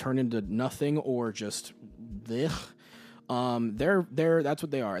didn't get turned into nothing or just blech. That's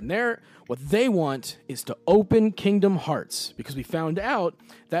what they are. And what they want is to open Kingdom Hearts, because we found out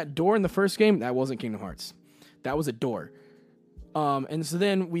that door in the first game, that wasn't Kingdom Hearts. That was a door. And so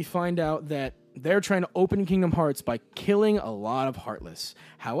then we find out that they're trying to open Kingdom Hearts by killing a lot of Heartless.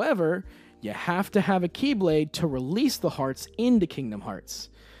 However, you have to have a Keyblade to release the hearts into Kingdom Hearts.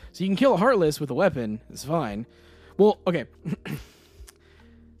 So you can kill a Heartless with a weapon. It's fine. Well, okay.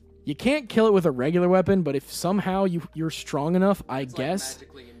 You can't kill it with a regular weapon, but if somehow you're strong enough, I guess. Like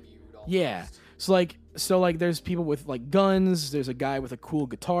magically imbued almost. Yeah. So like there's people with like guns. There's a guy with a cool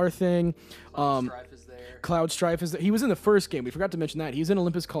guitar thing. Strife is there. Cloud Strife is there. He was in the first game. We forgot to mention that. He was in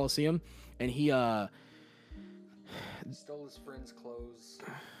Olympus Coliseum, and he stole his friend's clothes.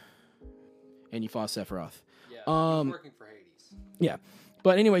 and you fought Sephiroth. Yeah. He's working for Hades. Yeah.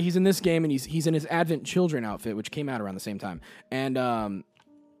 But anyway, he's in this game, and he's in his Advent Children outfit, which came out around the same time. And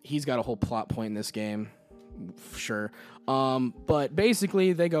he's got a whole plot point in this game. Sure. But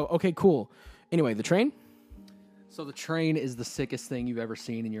basically, they go, okay, cool. Anyway, the train? So the train is the sickest thing you've ever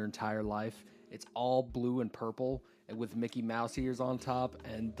seen in your entire life. It's all blue and purple, and with Mickey Mouse ears on top,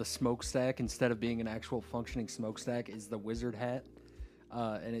 and the smokestack, instead of being an actual functioning smokestack, is the wizard hat.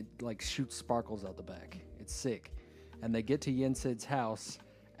 And it like shoots sparkles out the back. It's sick. And they get to Yen Sid's house,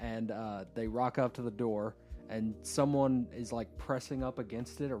 and they rock up to the door, and someone is like pressing up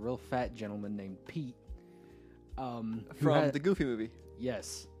against it, a real fat gentleman named Pete. From the Goofy movie.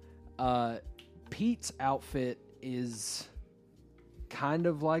 Yes. Pete's outfit is kind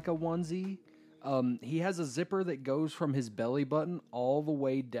of like a onesie. He has a zipper that goes from his belly button all the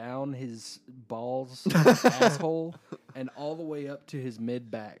way down his balls, asshole, and all the way up to his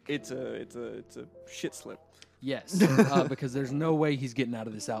mid back. It's a shit slip. Yes, because there's no way he's getting out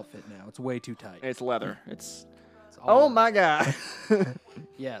of this outfit now. It's way too tight. It's leather. It's all oh my god.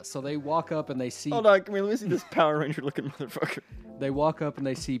 Yeah, so they walk up and they see... Hold on, let me see this Power Ranger looking motherfucker. They walk up and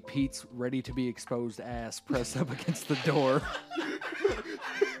they see Pete's ready to be exposed ass pressed up against the door.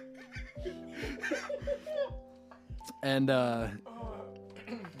 And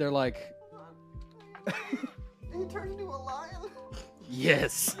they're like... He turned into a lion.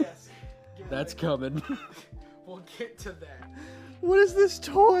 Yes. That's coming. We'll get to that. What is this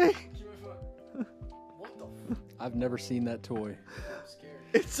toy? What the I've never seen that toy. I'm scared.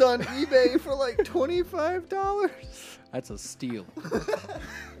 It's on eBay for like $25. That's a steal.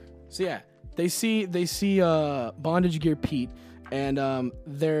 So yeah, they see Bondage Gear Pete, and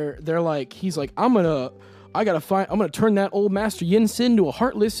they're like, he's like, I'm gonna turn that old Master Yen Sid into a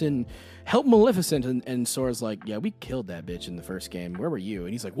Heartless and help Maleficent, and Sora's like, yeah, we killed that bitch in the first game. Where were you?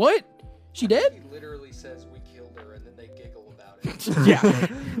 And he's like, what? She dead? He literally says we killed her, and then they giggle about it. Yeah.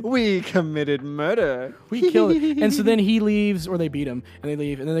 We committed murder. We killed it. And so then he leaves, or they beat him, and they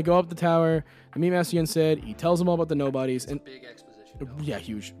leave, and then they go up the tower, and meet Master Yen Sid. He tells them all about the nobodies. And Big exposition. yeah,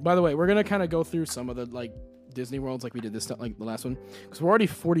 huge. By the way, we're gonna kind of go through some of the like Disney worlds like we did this like the last one, because we're already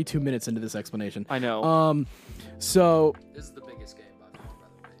 42 minutes into this explanation. I know. So This is the biggest game by far,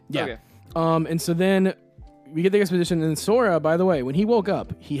 by the way. yeah. Okay. And so then we get the exposition, and Sora, by the way, when he woke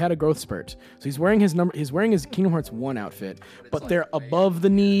up, he had a growth spurt. So he's wearing his Kingdom Hearts 1 outfit, but they're above the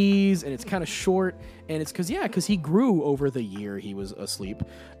knees, and it's kind of short, and it's because he grew over the year he was asleep.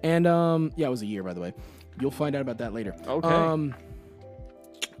 And it was a year, by the way. You'll find out about that later. Okay.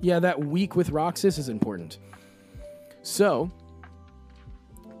 Yeah, that week with Roxas is important. So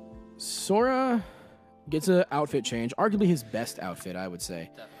Sora gets an outfit change, arguably his best outfit, I would say.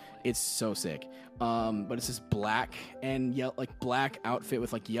 Definitely. It's so sick. But it's this black and black outfit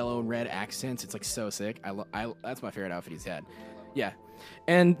with like yellow and red accents. It's like so sick. That's my favorite outfit he's had. Yeah.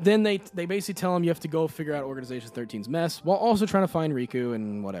 And then they basically tell him you have to go figure out Organization 13's mess while also trying to find Riku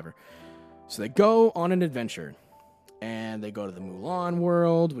and whatever. So they go on an adventure. And they go to the Mulan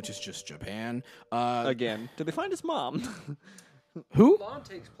world, which is just Japan. Again, did they find his mom? Who? Mulan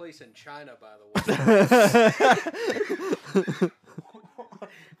takes place in China, by the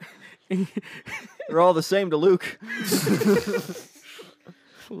way. They're all the same to Luke.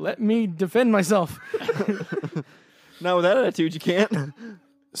 Let me defend myself. Not with that attitude, you can't.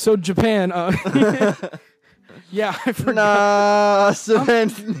 So Japan, yeah, I forgot. Nah,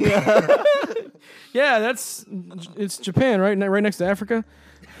 cement. Yeah, it's Japan, right? Right next to Africa.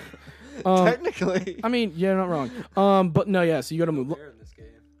 Technically. I mean, yeah, not wrong. But no, yeah. So you go to Mulan. in this game.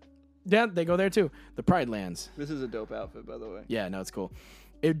 Yeah, they go there too. The Pride Lands. This is a dope outfit, by the way. Yeah, no, it's cool.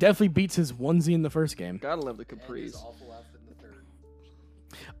 It definitely beats his onesie in the first game. Gotta love the And capris. his awful outfit in the third.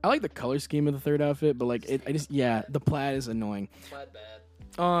 I like the color scheme of the third outfit, but like the plaid is annoying. Plaid bad.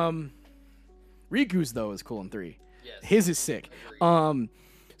 Riku's though is cool in 3. Yes. His is sick. Agreed.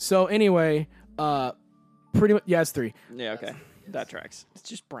 So anyway, pretty much it's 3. Yeah, okay. That tracks. It's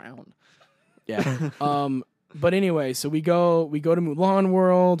just brown. Yeah. But anyway, so we go to Mulan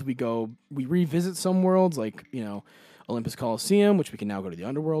World. We revisit some worlds like, Olympus Coliseum, which we can now go to the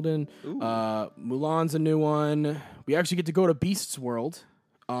underworld in. Mulan's a new one. We actually get to go to Beast's World,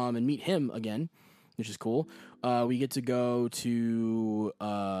 and meet him again, which is cool. We get to go to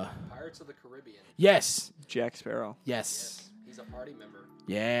Pirates of the Caribbean. yes, Jack Sparrow. yes, He's a party member.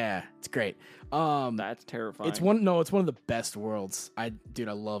 yeah, it's great. That's terrifying. It's one of the best worlds. I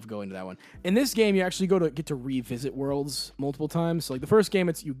love going to that one. In this game, you actually get to revisit worlds multiple times. So like the first game,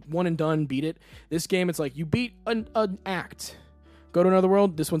 it's you one and done, beat it. This game, it's like you beat an act, go to another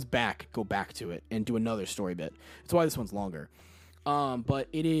world. This one's back, go back to it and do another story bit. That's why this one's longer. But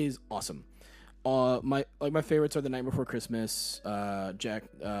it is awesome. My favorites are the Night Before Christmas, Jack.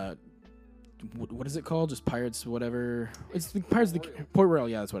 What is it called? Just Pirates, whatever. It's the Pirates of the Port Royale.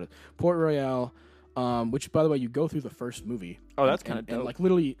 Yeah, that's what it is. Port Royale. Which, by the way, you go through the first movie. Oh, that's kind of dope. And like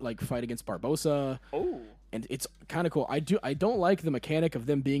literally like fight against Barbossa. Oh. And it's kind of cool. I don't like the mechanic of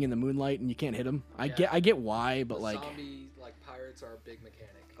them being in the moonlight and you can't hit them. I get why, but like zombie pirates are a big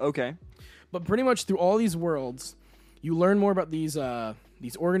mechanic. Okay. But pretty much through all these worlds, you learn more about these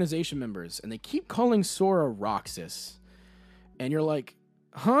organization members, and they keep calling Sora Roxas, and you're like,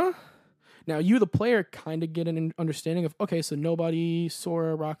 huh? Now you, the player, kind of get an understanding of okay, so nobody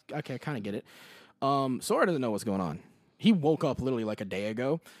Sora Rock. Okay, I kind of get it. Sora doesn't know what's going on. He woke up literally like a day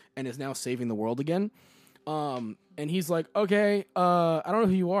ago and is now saving the world again. And he's like, okay, I don't know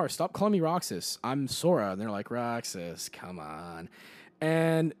who you are. Stop calling me Roxas. I'm Sora. And they're like, Roxas, come on.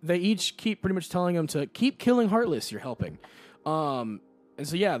 And they each keep pretty much telling him to keep killing Heartless. You're helping. And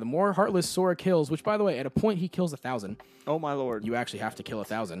so, yeah, the more Heartless Sora kills, which, by the way, at a point he kills 1,000. Oh, my Lord. You actually have to kill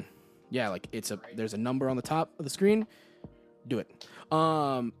 1,000. Yeah, like there's a number on the top of the screen. Do it.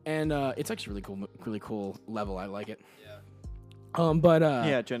 And it's actually really cool level. I like it. Yeah. But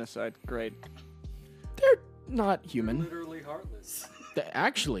yeah, genocide. Great. they're not human. You're literally heartless.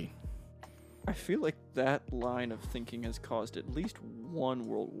 Actually, I feel like that line of thinking has caused at least one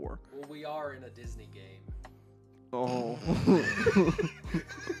world war. Well, we are in a Disney game. Oh.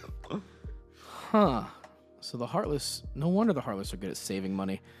 huh? So the Heartless. No wonder the Heartless are good at saving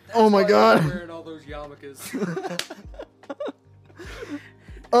money. Oh my God. Wearing all those yarmulkes.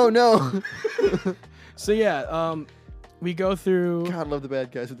 Oh no. So yeah, we go through. God, I love the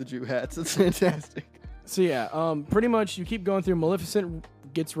bad guys with the Jew hats. It's fantastic. So yeah, pretty much you keep going through. Maleficent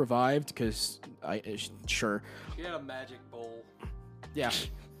gets revived because sure. She had a magic bowl. Yeah.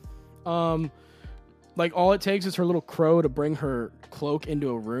 Like all it takes is her little crow to bring her cloak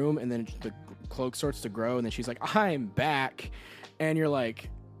into a room, and then the cloak starts to grow, and then she's like, "I'm back," and you're like,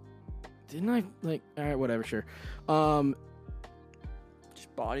 "Didn't I like?" All right, whatever, sure.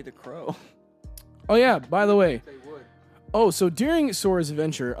 Just body the crow. Oh yeah, by the way. They would. Oh, so during Sora's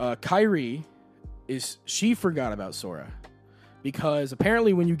adventure, Kairi she forgot about Sora because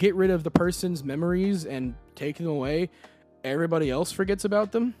apparently when you get rid of the person's memories and take them away, everybody else forgets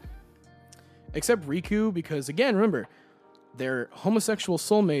about them. Except Riku, because again, remember, they're homosexual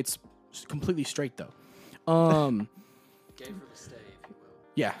soulmates, completely straight though. Gay for the stay, if you will.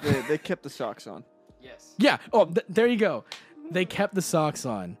 Yeah. They kept the socks on. Yes. Yeah. Oh, there you go. They kept the socks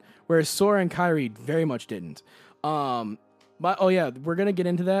on, whereas Sora and Kairi very much didn't. But oh yeah, we're gonna get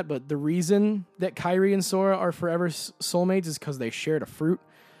into that. But the reason that Kairi and Sora are forever soulmates is because they shared a fruit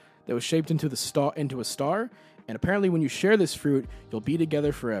that was shaped into a star. And apparently, when you share this fruit, you'll be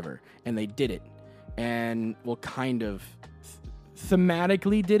together forever. And they did it, and well, kind of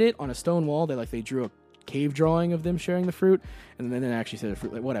thematically did it on a stone wall. They drew a cave drawing of them sharing the fruit, and then they actually said the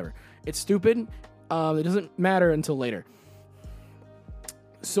fruit. Like whatever, it's stupid. It doesn't matter until later.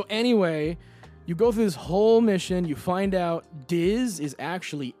 So anyway, you go through this whole mission. You find out Diz is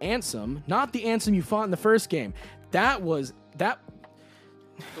actually Ansem, not the Ansem you fought in the first game. That was that.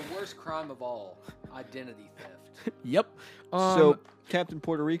 The worst crime of all, identity theft. Yep. So Captain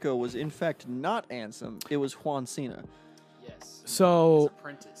Puerto Rico was in fact not Ansem. It was Juan Cena. Yes. So His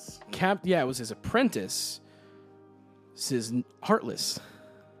apprentice. it was his apprentice. This is Heartless.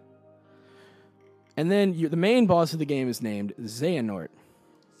 And then the main boss of the game is named Xehanort.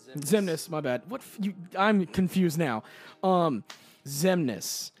 Xemnas, my bad. I'm confused now.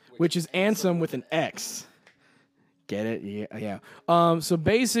 Xemnas, which is Ansem with an X. Get it? Yeah. So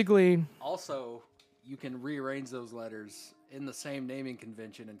basically, Also, you can rearrange those letters in the same naming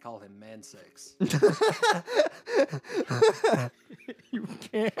convention and call him Mansex. you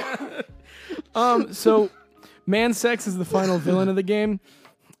can't. So Mansex is the final villain of the game,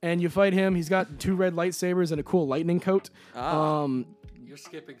 and you fight him. He's got 2 red lightsabers and a cool lightning coat. You're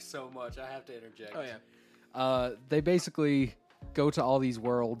skipping so much. I have to interject. Oh yeah. They basically go to all these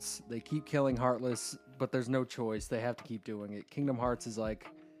worlds. They keep killing Heartless, but there's no choice. They have to keep doing it. Kingdom Hearts is like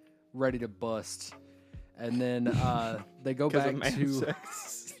ready to bust. And then they go back to...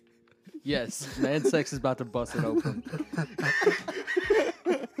 Yes, man sex is about to bust it open.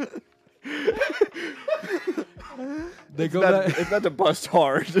 It's about to bust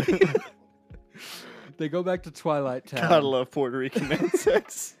hard. They go back to Twilight Town. Gotta love Puerto Rican man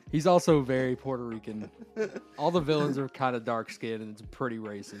sex. He's also very Puerto Rican. All the villains are kind of dark skinned and it's pretty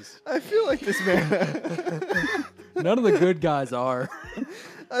racist. I feel like this man. None of the good guys are.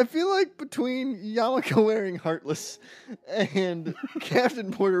 I feel like between Yamaka wearing Heartless and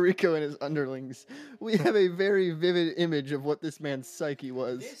Captain Puerto Rico and his underlings, we have a very vivid image of what this man's psyche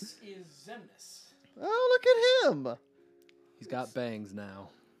was. This is Zemnis. Oh, look at him! He's got bangs now.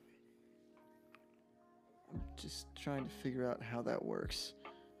 I'm just trying to figure out how that works.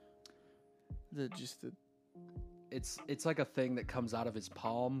 It's like a thing that comes out of his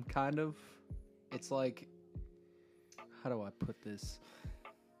palm, kind of. It's like, how do I put this?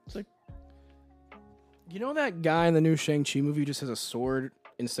 It's like, you know that guy in the new Shang-Chi movie who just has a sword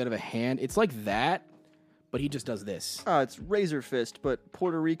instead of a hand? It's like that, but he just does this. It's Razor Fist, but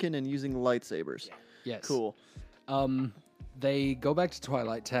Puerto Rican and using lightsabers. Yes. Cool. They go back to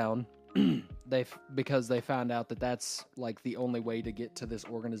Twilight Town. Because they found out that that's like the only way to get to this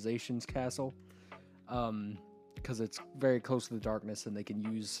organization's castle. Because it's very close to the darkness and they can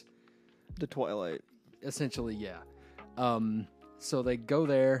use The Twilight. essentially, yeah. So they go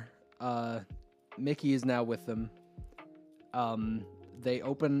there. Mickey is now with them. They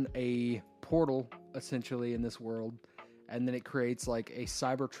open a portal essentially in this world, and then it creates like a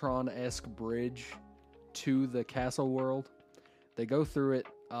Cybertron-esque bridge to the castle world. They go through it.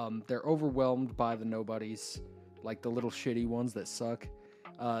 They're overwhelmed by the nobodies, like the little shitty ones that suck.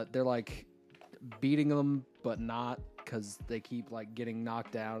 They're like beating them, but not, because they keep like getting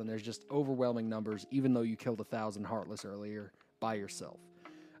knocked down, and there's just overwhelming numbers, even though you killed 1,000 Heartless earlier by yourself.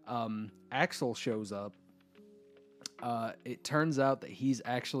 Axel shows up. It turns out that he's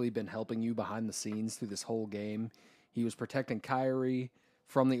actually been helping you behind the scenes through this whole game. He was protecting Kyrie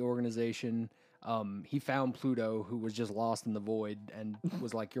from the organization. He found Pluto, who was just lost in the void, and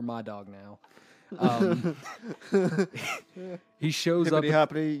was like, "You're my dog now." He shows up. Hippity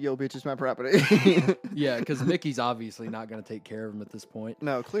hoppity, yo bitch is my property. Yeah, because Mickey's obviously not going to take care of him at this point.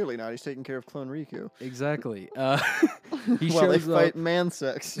 No, clearly not. He's taking care of Clone Riku. Exactly. He While they shows fight up. man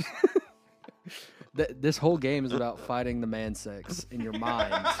sex. This whole game is about fighting the man sex in your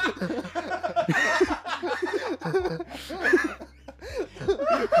mind.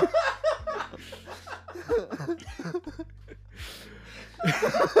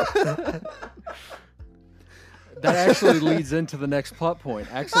 That actually leads into the next plot point.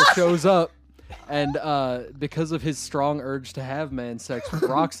 Axel shows up, and because of his strong urge to have man sex with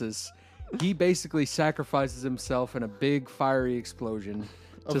Roxas, he basically sacrifices himself in a big fiery explosion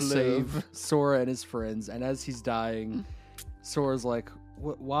to save Sora and his friends. And as he's dying, Sora's like,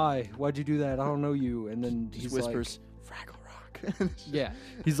 "Why? Why'd you do that? I don't know you." And then he whispers, "Fraggle Rock." Yeah,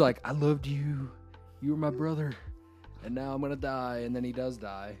 he's like, "I loved you. You were my brother. And now I'm going to die." And then he does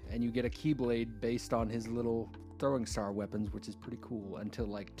die. And you get a Keyblade based on his little throwing star weapons, which is pretty cool, until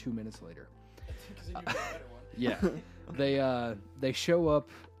like 2 minutes later. Yeah. They show up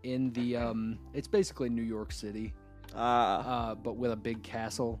in the, it's basically New York City. But with a big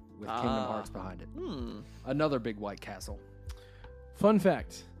castle with Kingdom Hearts behind it. Another big white castle. Fun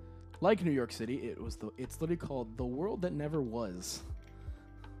fact, like New York City, it's literally called the world that never was.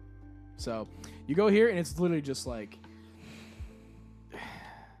 So you go here and it's literally just like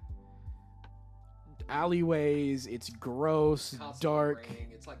alleyways. It's gross, dark.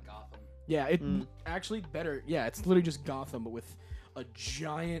 It's like Gotham. Yeah, actually better. Yeah, it's literally just Gotham, but with a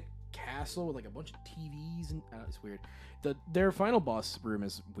giant castle with like a bunch of TVs and it's weird. Their final boss room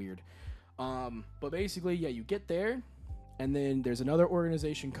is weird. But basically, yeah, you get there, and then there's another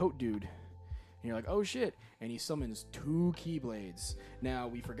organization coat dude, and you're like, oh shit, and he summons 2 Keyblades. Now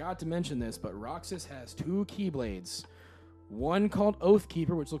we forgot to mention this, but Roxas has 2 Keyblades. One called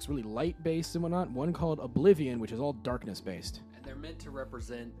Oathkeeper, which looks really light based and whatnot. One called Oblivion, which is all darkness based. And they're meant to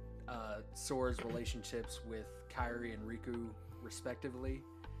represent Sora's relationships with Kairi and Riku, respectively.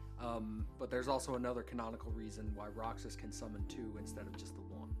 But there's also another canonical reason why Roxas can summon 2 instead of just the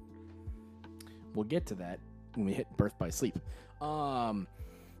 1. We'll get to that when we hit Birth by Sleep. The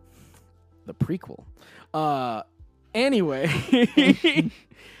prequel. Anyway.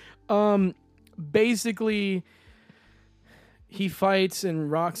 Basically, he fights and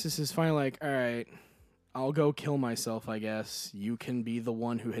Roxas is finally like, all right, I'll go kill myself, I guess. You can be the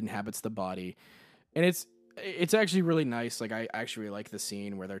one who inhabits the body. And it's actually really nice. Like, I actually really like the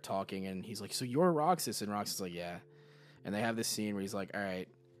scene where they're talking and he's like, so you're Roxas? And Roxas is like, yeah. And they have this scene where he's like, all right,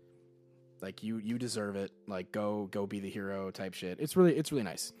 like you deserve it. Like, go be the hero type shit. It's really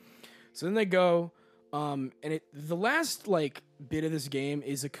nice. So then they go, the last like bit of this game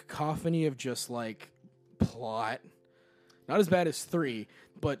is a cacophony of just like plot. Not as bad as 3,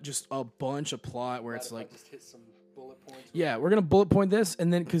 but just a bunch of plot where it's like, just hit some bullet points. yeah, we're gonna bullet point this,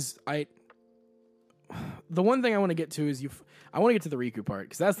 and then because the one thing I want to get to is I want to get to the Riku part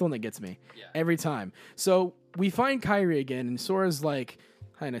because that's the one that gets me every time. So we find Kairi again, and Sora's like,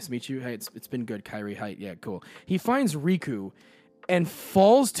 "Hi, nice to meet you. Hey, it's been good, Kairi. Hi, yeah, cool." He finds Riku and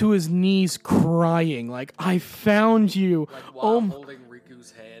falls to his knees crying, like, "I found you!" Like while holding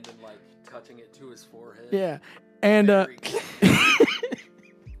Riku's hand and like touching it to his forehead. Yeah, and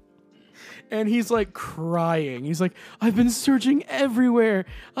and he's like crying. He's like, "I've been searching everywhere.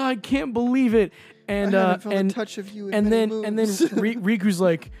 I can't believe it." And I haven't felt a touch of you in and many then moons. Riku's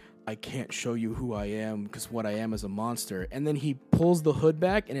like, "I can't show you who I am because what I am is a monster." And then he pulls the hood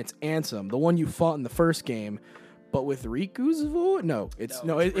back, and it's Ansem, the one you fought in the first game, but with Riku's voice. No, it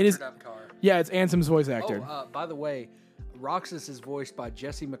is. Epcar. Yeah, it's Ansem's voice actor, By the way, Roxas is voiced by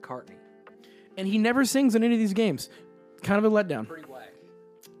Jesse McCartney. and he never sings in any of these games. Kind of a letdown, Pretty whack.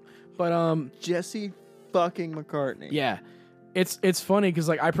 but Jesse fucking McCartney. yeah. It's funny because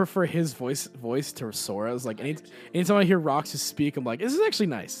like I prefer his voice to Sora's. Like anytime I hear Roxas speak, I'm like, this is actually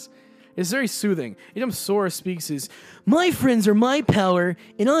nice. It's very soothing. Anytime Sora speaks, is my friends are my power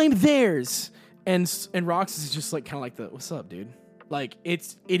and I'm theirs. And Roxas is just like kind of like what's up, dude? Like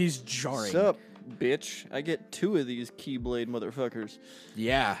it is jarring. What's up, bitch? I get 2 of these Keyblade motherfuckers.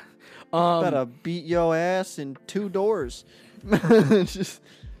 Yeah. Gotta beat yo ass in 2 doors. Just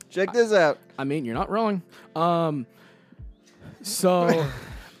check this out. I mean, you're not wrong. So,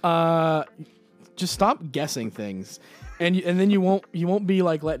 just stop guessing things, and then you won't be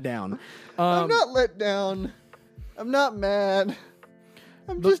like let down. I'm not let down. I'm not mad.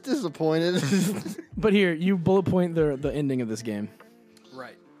 I'm just disappointed. But here, you bullet point the ending of this game.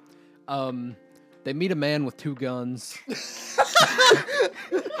 Right. They meet a man with 2 guns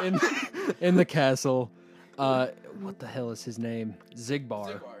in the castle. What the hell is his name?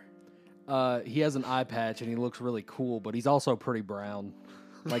 Zigbar. He has an eye patch and he looks really cool, but he's also pretty brown.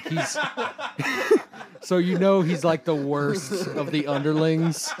 Like he's so he's like the worst of the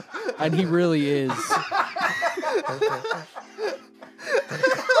underlings, and he really is.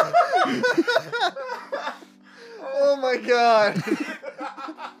 Oh my god.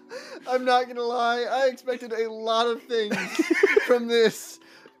 I'm not gonna lie, I expected a lot of things from this,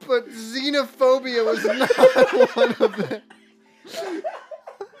 but xenophobia was not one of them.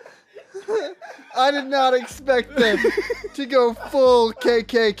 I did not expect them to go full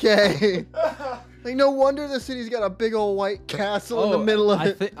KKK. Like, no wonder the city's got a big old white castle in the middle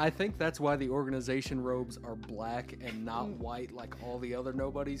of it. I think that's why the organization robes are black and not white like all the other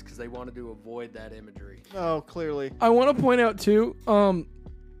nobodies, because they wanted to avoid that imagery. Oh, clearly. I want to point out too,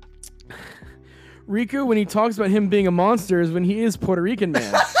 Riku, when he talks about him being a monster, is when he is Puerto Rican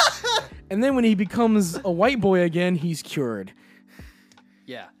man, and then when he becomes a white boy again, he's cured.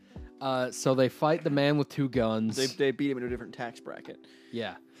 Yeah. So they fight the man with 2 guns. They beat him in a different tax bracket.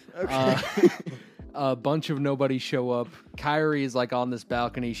 Yeah. Okay. A bunch of nobodies show up. Kairi is like on this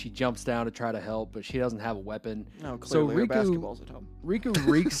balcony. She jumps down to try to help, but she doesn't have a weapon. No, clearly so her basketball's at home. Riku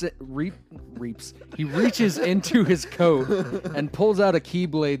reaps. He reaches into his coat and pulls out a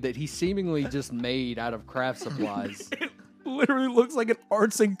keyblade that he seemingly just made out of craft supplies. Literally looks like an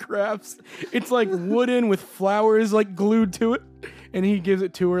arts and crafts. It's like wooden with flowers like glued to it. And he gives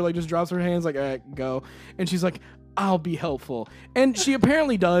it to her, like just drops her hands, like, all right, go. And she's like, I'll be helpful. And she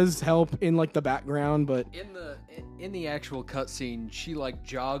apparently does help in like the background, but In the actual cutscene, she like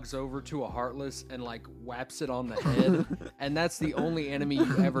jogs over to a Heartless and like whaps it on the head. And that's the only enemy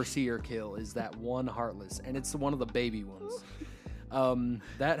you ever see her kill, is that one Heartless. And it's one of the baby ones.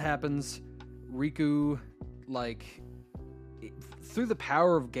 That happens. Riku, like, through the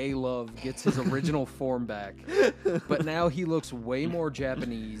power of gay love, gets his original form back, but now he looks way more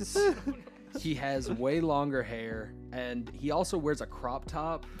Japanese. He has way longer hair, and he also wears a crop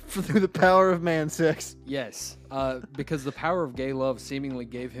top. Through the power of man sex. Yes, because the power of gay love seemingly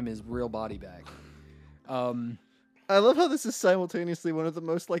gave him his real body back. I love how this is simultaneously one of the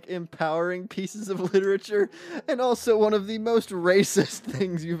most like empowering pieces of literature and also one of the most racist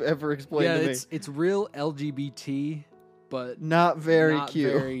things you've ever explained to me. It's real LGBT, but Not very not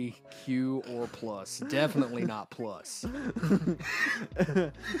cute. very Q or plus. Definitely not plus.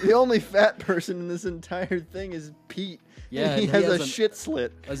 The only fat person in this entire thing is Pete. Yeah, he and has he has a an- shit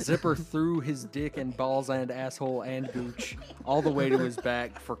slit. A zipper through his dick and balls and asshole and gooch all the way to his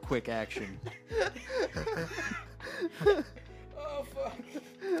back for quick action. oh fuck.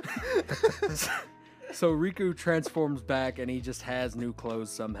 So Riku transforms back, and he just has new clothes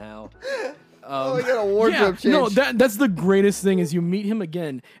somehow. Oh, I got a wardrobe change. No, that's the greatest thing is you meet him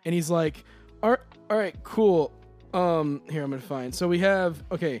again, and he's like, all right, cool. Here, I'm going to find. So we have,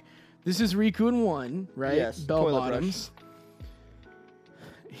 okay, this is Riku in 1, right? Yes, Bell toilet bottoms.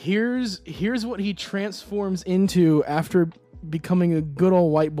 Here's what he transforms into after becoming a good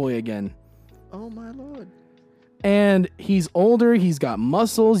old white boy again. Oh, my Lord. And he's older. He's got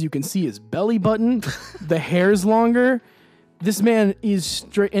muscles. You can see his belly button. The hair's longer. This man is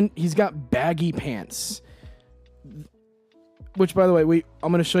straight, and he's got baggy pants. Which, by the way,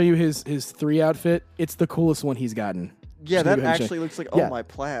 I'm going to show you his 3 outfit. It's the coolest one he's gotten. Yeah, Just that go ahead and actually looks like, Yeah. my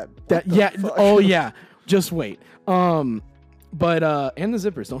plaid. That What the fuck? oh yeah. Just wait. But and the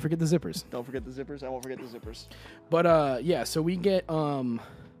zippers. Don't forget the zippers. Don't forget the zippers. I won't forget the zippers. But yeah. So we get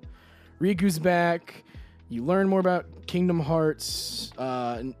Riku's back. You learn more about Kingdom Hearts.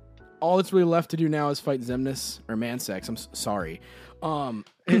 And all that's really left to do now is fight Xemnas or Mansex. I'm sorry.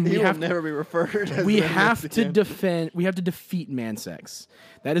 He we will have never be referred as we the have to again. defend. We have to defeat Mansex.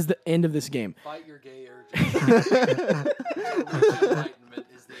 That is the end of this game. Fight your gay urges. Enlightenment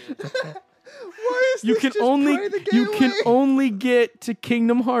is the answer. Why is You this can just only pray the gay you can away? only get to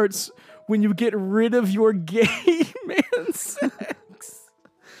Kingdom Hearts when you get rid of your gay Mansex.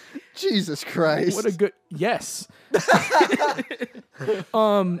 Jesus Christ. What a good yes. That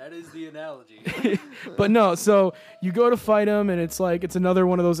is the analogy. But no, so you go to fight him, and it's another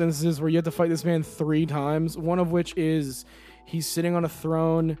one of those instances where you have to fight this man 3 times. One of which is he's sitting on a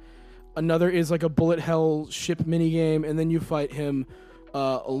throne. Another is like a bullet hell ship minigame, and then you fight him.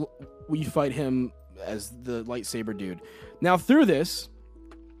 We fight him as the lightsaber dude. Now through this,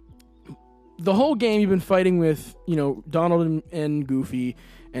 the whole game you've been fighting with Donald and Goofy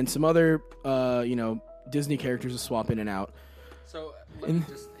and some other Disney characters to swap in and out. So let me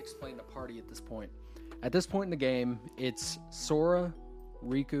just explain the party at this point. At this point in the game, it's Sora,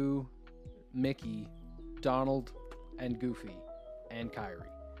 Riku, Mickey, Donald, and Goofy, and Kairi.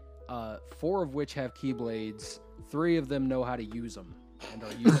 4 of which have Keyblades. 3 of them know how to use them and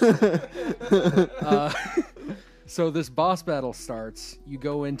are useful. So this boss battle starts. You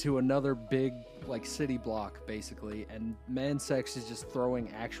go into another big city block basically, and Mansex is just throwing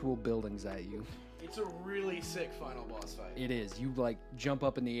actual buildings at you. It's a really sick final boss fight. It is. You jump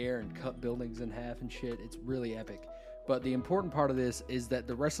up in the air and cut buildings in half and shit. It's really epic. But the important part of this is that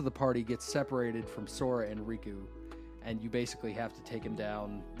the rest of the party gets separated from Sora and Riku, and you basically have to take him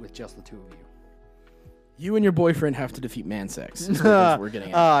down with just the 2 of you. You and your boyfriend have to defeat Mansex. Is what we're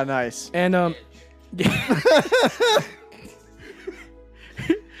getting at. Ah, nice. And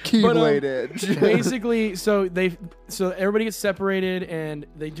Keyblade Edge. basically, so everybody gets separated and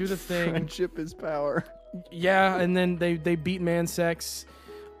they do the thing. Friendship is power. Yeah, and then they beat Mansex,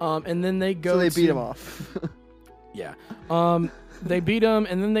 and then they go. So they beat to- him off. Yeah. They beat him,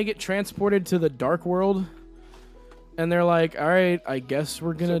 and then they get transported to the Dark World, and they're like, "All right, I guess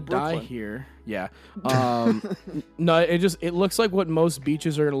we're gonna die Brooklyn. here." Yeah. No, it looks like what most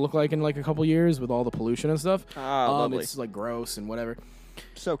beaches are gonna look like in a couple years with all the pollution and stuff. Lovely. It's gross and whatever.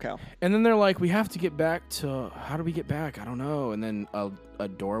 SoCal. And then they're like, "We have to get back to. How do we get back? I don't know." And then a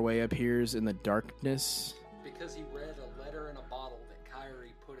doorway appears in the darkness. Because he read a letter in a bottle that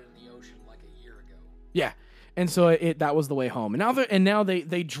Kairi put in the ocean a year ago. Yeah. And so that was the way home. And now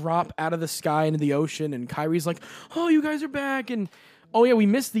they drop out of the sky into the ocean, and Kyrie's like, "Oh, you guys are back!" And oh yeah, we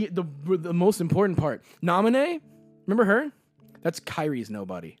missed the most important part. Naminé, remember her? That's Kyrie's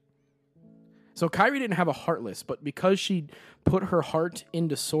nobody. So Kairi didn't have a Heartless, but because she put her heart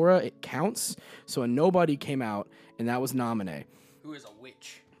into Sora, it counts. So a nobody came out, and that was Naminé. Who is a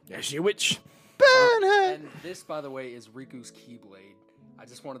witch. Yeah, she a witch. And this, by the way, is Riku's Keyblade. I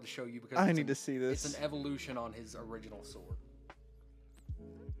just wanted to show you because I need to see this. It's an evolution on his original sword.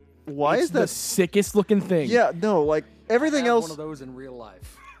 Why It's is the that? sickest looking thing? Yeah, no, everything I have else. one of those in real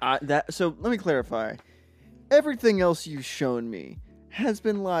life. So let me clarify. Everything else you've shown me has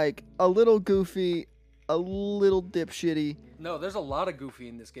been a little goofy, a little dipshitty. No, there's a lot of Goofy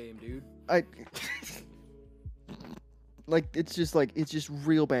in this game, dude. It's just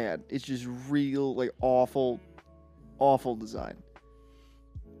real bad. It's just real awful design.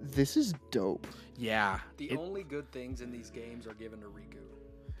 This is dope. Yeah. The only good things in these games are given to Riku.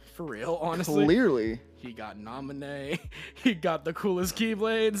 For real, honestly. Clearly. He got Naminé. He got the coolest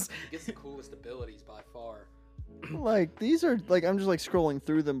Keyblades. He gets the coolest abilities by far. These are I'm just scrolling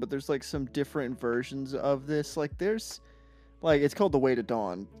through them, but there's some different versions of this. There's it's called The Way to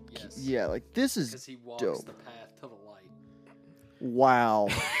Dawn. Yes. Yeah, this is Because he walks dope. the path to the light. Wow.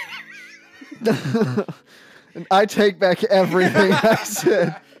 I take back everything I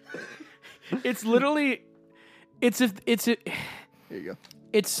said. It's literally, it's Here you go.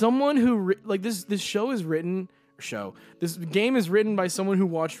 it's someone who like this show is written. This game is written by someone who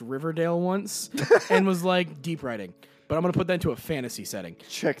watched Riverdale once and was like deep writing. But I'm gonna put that into a fantasy setting.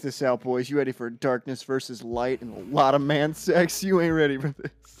 Check this out, boys. You ready for darkness versus light and a lot of man sex? You ain't ready for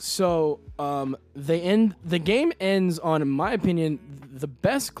this. So the game ends on, in my opinion, the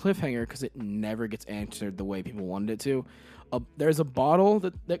best cliffhanger because it never gets answered the way people wanted it to. There's a bottle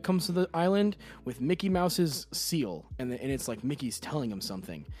that comes to the island with Mickey Mouse's seal, and it's like Mickey's telling him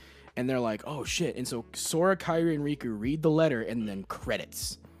something. And they're like, oh shit. And so Sora, Kairi, and Riku read the letter and then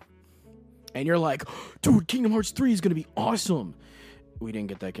credits. And you're like, dude, Kingdom Hearts 3 is going to be awesome. We didn't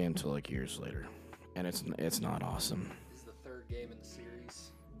get that game until like years later. And it's not awesome. This is the third game in the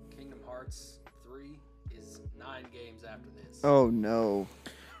series. Kingdom Hearts 3 is 9 games after this. Oh, no.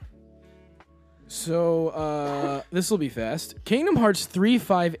 So, this will be fast. Kingdom Hearts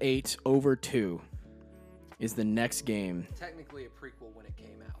 358 over 2 is the next game. Technically a prequel when it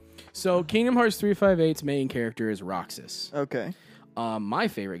came out. So, Kingdom Hearts 358's main character is Roxas. Okay. My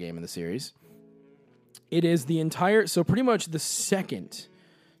favorite game in the series. It is the entire... So, pretty much the second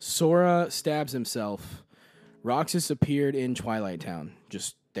Sora stabs himself, Roxas appeared in Twilight Town.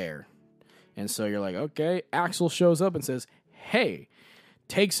 Just there. And so you're like, okay. Axel shows up and says, hey...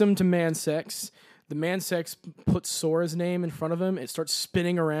 Takes him to Mansex. The Mansex puts Sora's name in front of him. It starts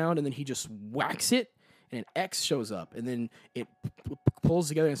spinning around, and then he just whacks it, and an X shows up. And then it pulls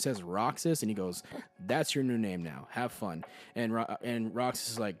together and says Roxas, and he goes, that's your new name now. Have fun. And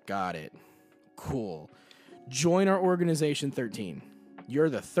Roxas is like, got it. Cool. Join our organization 13. You're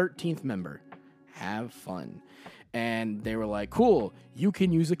the 13th member. Have fun. And they were like, cool, you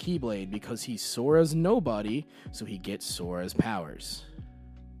can use a Keyblade because he's Sora's nobody, so he gets Sora's powers.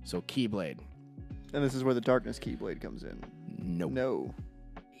 So, Keyblade. And this is where the Darkness Keyblade comes in. Nope. No.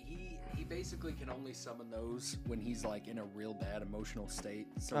 He basically can only summon those when he's like in a real bad emotional state.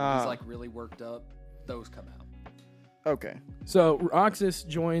 So when he's like really worked up, those come out. Okay. So, Roxas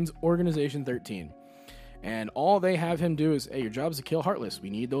joins Organization 13. And all they have him do is, hey, your job is to kill Heartless. We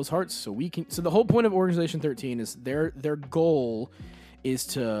need those hearts so we can... So the whole point of Organization 13 is their goal is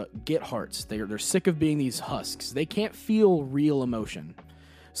to get hearts. They're sick of being these husks. They can't feel real emotion.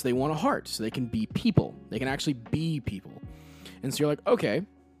 So they want a heart so they can be people. They can actually be people. And so you're like, okay,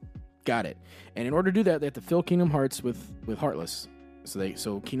 got it. And in order to do that, they have to fill Kingdom Hearts with Heartless.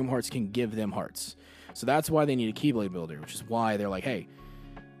 So Kingdom Hearts can give them hearts. So that's why they need a Keyblade builder, which is why they're like, hey,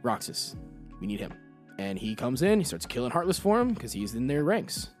 Roxas, we need him. And he comes in, he starts killing Heartless for him because he's in their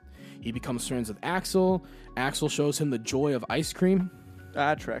ranks. He becomes friends with Axel. Axel shows him the joy of ice cream.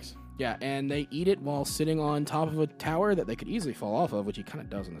 Tracks. Yeah, and they eat it while sitting on top of a tower that they could easily fall off of, which he kind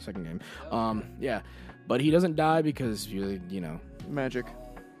of does in the second game. Yeah, but he doesn't die because, you know. Magic.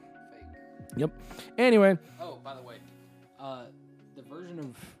 Fake. Yep. Anyway. Oh, by the way, the version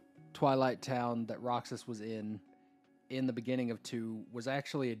of Twilight Town that Roxas was in the beginning of 2 was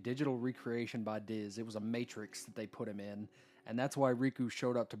actually a digital recreation by Diz. It was a matrix that they put him in. And that's why Riku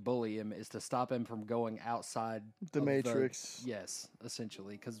showed up to bully him, is to stop him from going outside The Matrix. Yes,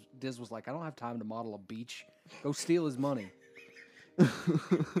 essentially. Because Diz was like, I don't have time to model a beach. Go steal his money.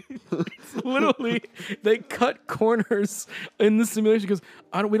 Literally, they cut corners in the simulation because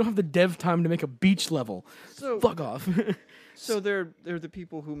we don't have the dev time to make a beach level. So Fuck off. So they're the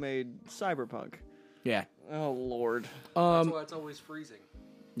people who made Cyberpunk. Yeah. Oh Lord. That's why it's always freezing.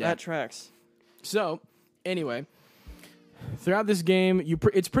 Yeah. That tracks. So, anyway, throughout this game,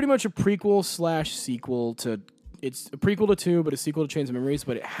 it's pretty much a prequel / sequel to... It's a prequel to 2, but a sequel to Chains of Memories,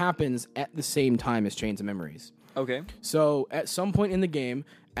 but it happens at the same time as Chains of Memories. Okay. So, at some point in the game,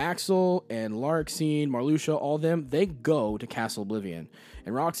 Axel and Larxene, Marluxia, all them, they go to Castle Oblivion.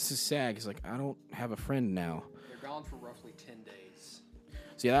 And Roxas is sad. He's like, I don't have a friend now. They're gone for roughly 10 days.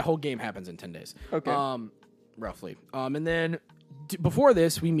 So, yeah, that whole game happens in 10 days. Okay. Roughly. And then, before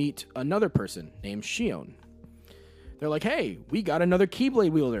this, we meet another person named Xion. They're like, hey, we got another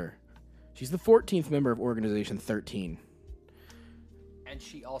Keyblade wielder. She's the 14th member of Organization 13. And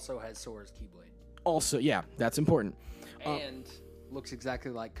she also has Sora's Keyblade. Also, yeah, that's important. And looks exactly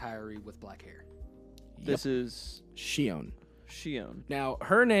like Kairi with black hair. This is Xion. Xion. Now,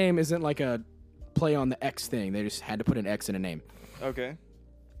 her name isn't like a play on the X thing. They just had to put an X in a name. Okay.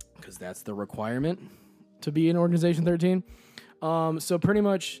 Because that's the requirement to be in Organization 13. So pretty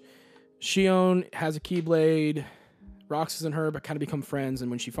much, Xion has a Keyblade. Roxas and her kind of become friends.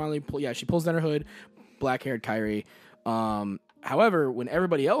 And when she finally, she pulls down her hood, black-haired Kairi. However, when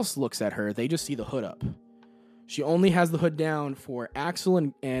everybody else looks at her, they just see the hood up. She only has the hood down for Axel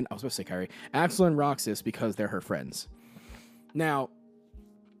and I was supposed to say Kairi, Axel and Roxas because they're her friends. Now,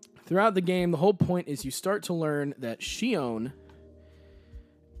 throughout the game, the whole point is you start to learn that Shion,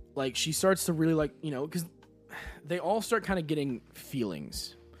 like, she starts to really, like, you know, because they all start kind of getting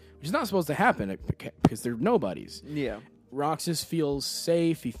feelings, which is not supposed to happen because they're nobodies. Yeah. Roxas feels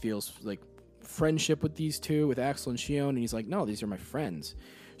safe. He feels like friendship with these two, with Axel and Shion, and he's like, no, these are my friends.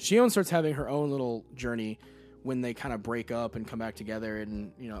 Shion starts having her own little journey when they kind of break up and come back together,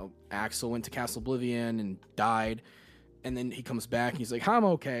 and, you know, Axel went to Castle Oblivion and died, and then he comes back and he's like, I'm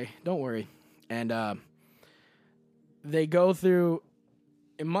okay, don't worry. And they go through,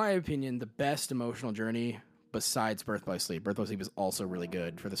 in my opinion, the best emotional journey besides Birth by Sleep. Birth by Sleep is also really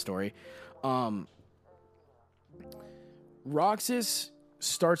good for the story. Roxas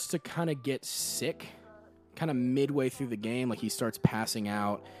starts to kind of get sick, kind of midway through the game. Like, he starts passing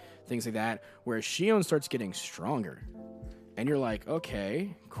out, things like that, whereas Shion starts getting stronger. And you're like,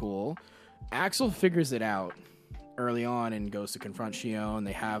 okay, cool. Axel figures it out early on and goes to confront Shion.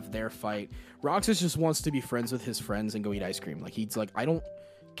 They have their fight. Roxas just wants to be friends with his friends and go eat ice cream. Like, he's like, I don't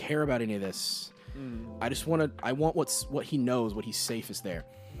care about any of this. I want what he knows, what he's safe is there.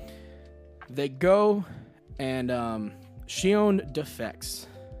 They go, and Shion defects.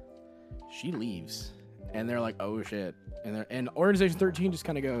 She leaves, and they're like, "Oh shit!" And Organization 13 just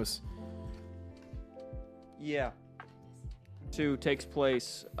kind of goes. Yeah. 2 takes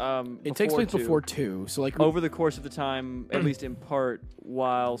place. It takes place before 2, so like over the course of the time, at least in part,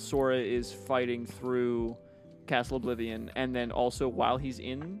 while Sora is fighting through Castle Oblivion, and then also while he's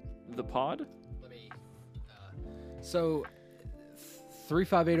in the pod. So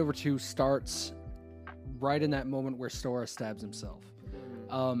 358/2 starts right in that moment where Sora stabs himself.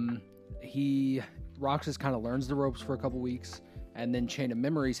 Roxas kind of learns the ropes for a couple weeks, and then Chain of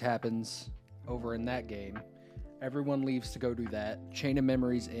Memories happens over in that game. Everyone leaves to go do that. Chain of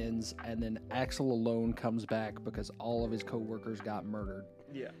Memories ends, and then Axel alone comes back because all of his co-workers got murdered.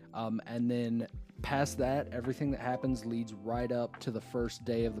 Yeah. And then past that, everything that happens leads right up to the first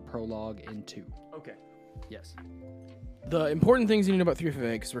day of the prologue in 2. Okay. Yes. The important things you need about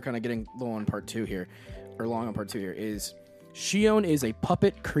 358, because we're kind of getting low on part 2 here, or long on part 2 here, is Shion is a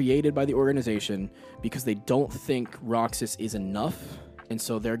puppet created by the organization because they don't think Roxas is enough, and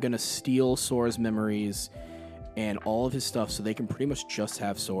so they're going to steal Sora's memories and all of his stuff so they can pretty much just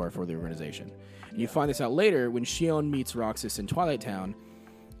have Sora for the organization. And you find this out later when Shion meets Roxas in Twilight Town,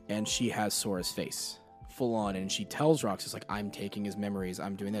 and she has Sora's face full on, and she tells Roxas, like, I'm taking his memories,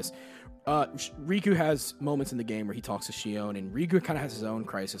 I'm doing this. Riku has moments in the game where he talks to Shion, and Riku kind of has his own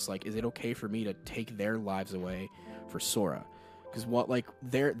crisis, like, is it okay for me to take their lives away for Sora? Because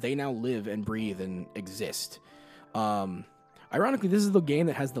they now live and breathe and exist. Ironically, this is the game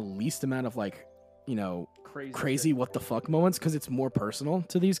that has the least amount of, like, you know, crazy what the fuck moments, because it's more personal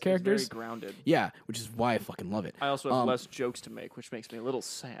to these characters. It's very grounded. Yeah, which is why I fucking love it. I also have less jokes to make, which makes me a little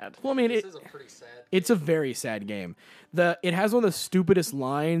sad. Well, I mean, This is a pretty sad. it's a very sad game. It has one of the stupidest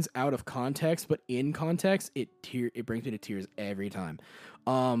lines out of context, but in context, it brings me to tears every time.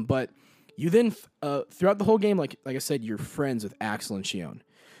 But you then throughout the whole game, like I said, you're friends with Axel and Shion.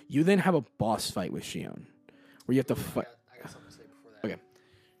 You then have a boss fight with Shion, where you have to fight. I got something to say before that. Okay.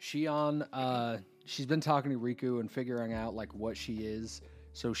 Shion, she's been talking to Riku and figuring out like what she is.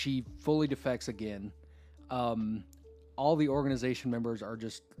 So she fully defects again. All the organization members are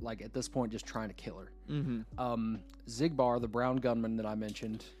just like at this point just trying to kill her. Mm-hmm. Zigbar, the brown gunman that I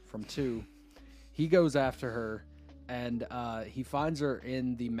mentioned from 2, he goes after her, and he finds her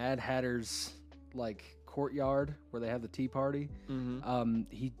in the Mad Hatter's like courtyard where they have the tea party. Mm-hmm.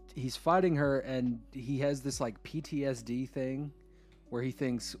 He's fighting her, and he has this like PTSD thing where he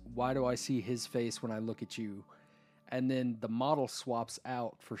thinks, why do I see his face when I look at you? And then the model swaps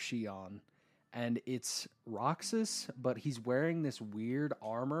out for Shion, and it's Roxas, but he's wearing this weird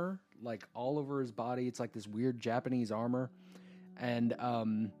armor, like all over his body. It's like this weird Japanese armor, and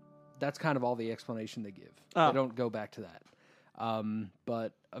that's kind of all the explanation they give. They don't go back to that.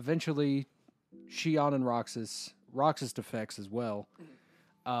 But eventually, Shion and Roxas defects as well,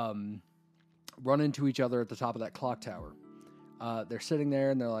 run into each other at the top of that clock tower. They're sitting there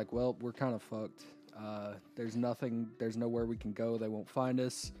and they're like, well, we're kind of fucked. There's nowhere we can go. They won't find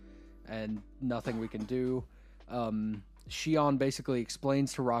us, and nothing we can do. Shion basically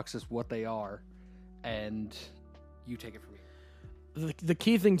explains to Roxas what they are, and you take it from here. The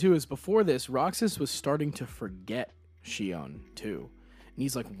key thing too is before this, Roxas was starting to forget Shion too, and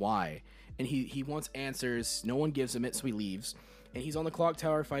he's like, why? And he wants answers. No one gives him it, so he leaves, and he's on the clock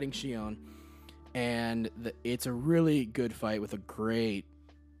tower fighting Shion. And it's a really good fight with a great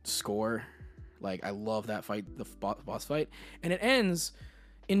score. Like, I love that fight, the boss fight. And it ends,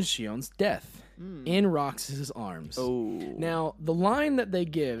 in Shion's death, in Roxas's arms. Oh. Now, the line that they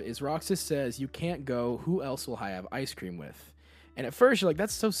give is Roxas says, "You can't go. Who else will I have ice cream with?" And at first, you're like,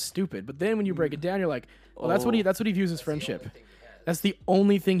 "That's so stupid." But then when you break it down, you're like, "Well, that's what he views as friendship. That's the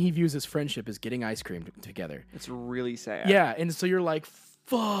only thing he views as friendship is getting ice cream together." It's really sad. Yeah, and so you're like,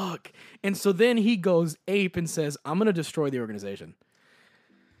 "Fuck!" And so then he goes ape and says, "I'm gonna destroy the organization."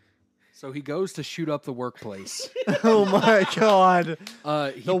 So he goes to shoot up the workplace. Oh my god.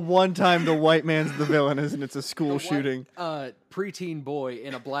 He The one time the white man's the villain, isn't it? It's a school shooting. preteen boy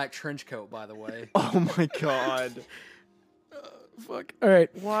in a black trench coat, by the way. Oh my god. Fuck. All right.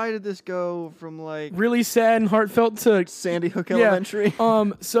 Why did this go from like Really sad and heartfelt to Sandy Hook Yeah. Elementary?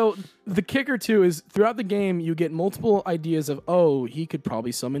 So the kicker too is throughout the game you get multiple ideas of, oh, he could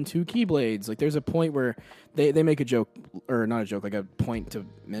probably summon 2 Keyblades. Like there's a point where they make a joke, or not a joke, like a point to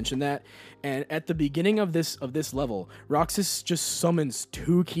mention that. And at the beginning of this level, Roxas just summons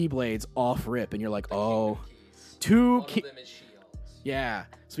 2 Keyblades off rip, and you're like, oh, 2 key. them is Shion's. Yeah.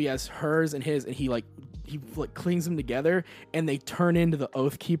 So he has hers and his, and he clings them together, and they turn into the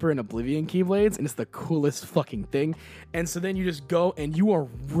Oath Keeper and Oblivion Keyblades, and it's the coolest fucking thing. And so then you just go, and you are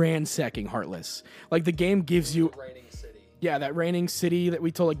ransacking Heartless. Like, the game gives you... Raining city. Yeah, that reigning city that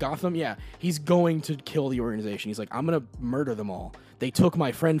we told, like, Gotham, yeah. He's going to kill the organization. He's like, I'm going to murder them all. They took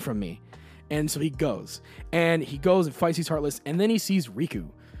my friend from me. And so he goes. And he goes and fights these Heartless, and then he sees Riku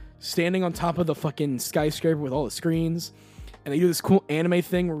standing on top of the fucking skyscraper with all the screens. And they do this cool anime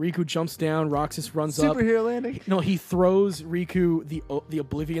thing where Riku jumps down, Roxas runs up. Superhero landing? No, he throws Riku the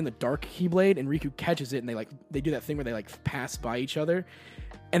Oblivion, the Dark Keyblade, and Riku catches it, and they do that thing where they pass by each other.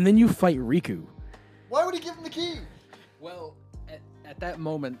 And then you fight Riku. Why would he give him the key? Well, at that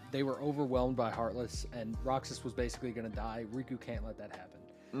moment, they were overwhelmed by Heartless, and Roxas was basically going to die. Riku can't let that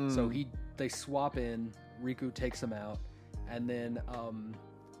happen. So they swap in, Riku takes him out, and then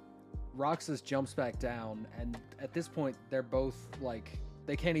Roxas jumps back down, and at this point, they're both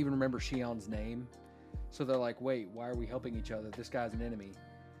they can't even remember Shion's name. So they're like, wait, why are we helping each other? This guy's an enemy.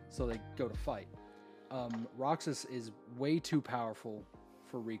 So they go to fight. Roxas is way too powerful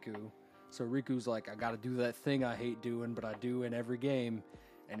for Riku. So Riku's like, I gotta do that thing I hate doing, but I do in every game.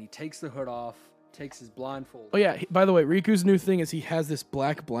 And he takes the hood off, takes his blindfold. Oh yeah, by the way, Riku's new thing is he has this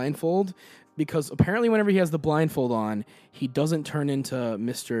black blindfold, because apparently whenever he has the blindfold on, he doesn't turn into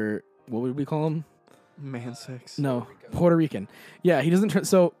Mr. What would we call him? Man 6. No, Puerto Rican. Yeah, he doesn't turn.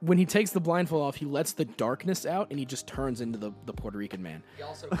 So when he takes the blindfold off, he lets the darkness out, and he just turns into the Puerto Rican man. He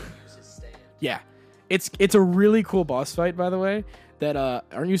also can use his stand. Yeah, it's a really cool boss fight, by the way. That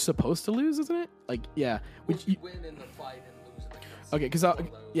aren't you supposed to lose? Isn't it? Like, yeah. Which You win in the fight and lose in the cutscene. okay, because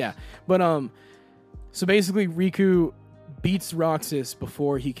yeah, but so basically Riku beats Roxas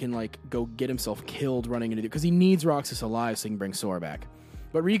before he can go get himself killed running into because he needs Roxas alive so he can bring Sora back.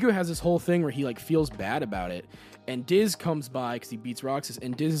 But Riku has this whole thing where he feels bad about it, and Diz comes by because he beats Roxas,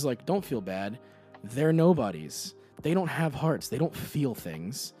 and Diz is like, "Don't feel bad. They're nobodies. They don't have hearts. They don't feel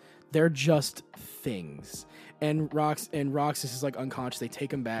things. They're just things." And Roxas is unconscious. They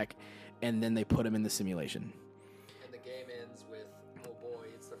take him back, and then they put him in the simulation. And the game ends with, oh boy,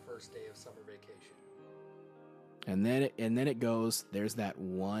 it's the first day of summer vacation. And then it goes. There's that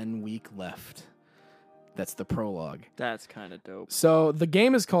 1 week left. That's the prologue. That's kind of dope. So the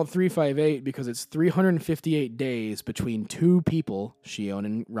game is called 358 because it's 358 days between 2 people, Shion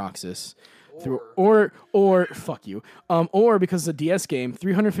and Roxas. Or fuck you. Or because it's a DS game,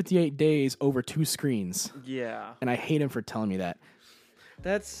 358 days over 2 screens. Yeah. And I hate him for telling me that.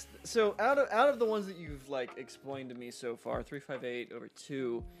 That's so out of the ones that you've explained to me so far, 358 over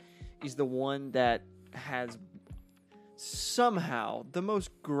 2 is the one that has somehow the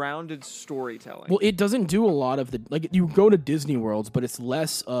most grounded storytelling. Well, it doesn't do a lot of the you go to Disney Worlds, but it's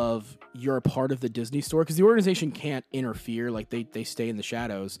less of you're a part of the Disney store because the organization can't interfere. They stay in the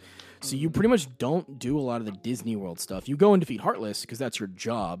shadows, so you pretty much don't do a lot of the Disney World stuff. You go and defeat Heartless because that's your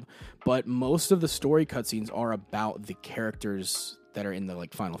job, but most of the story cutscenes are about the characters that are in the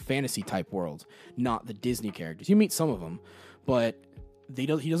Final Fantasy type world, not the Disney characters. You meet some of them, but he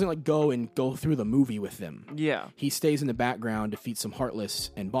doesn't go through the movie with them. Yeah. He stays in the background, defeats some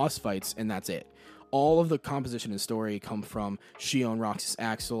Heartless and boss fights, and that's it. All of the composition and story come from Shion, Roxas,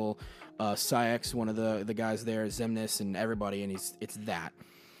 Axel, Syx, one of the guys there, Zemnis, and everybody, and it's that.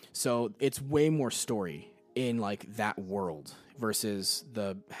 So it's way more story in that world versus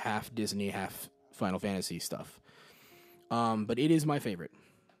the half Disney, half Final Fantasy stuff. But it is my favorite,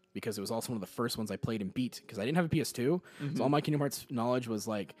 because it was also one of the first ones I played and beat, because I didn't have a PS2, so all my Kingdom Hearts knowledge was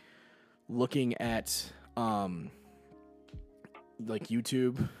looking at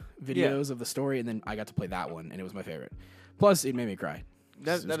YouTube videos of the story, and then I got to play that one, and it was my favorite. Plus, it made me cry.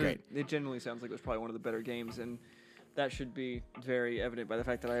 It was great. It genuinely sounds like it was probably one of the better games, and that should be very evident by the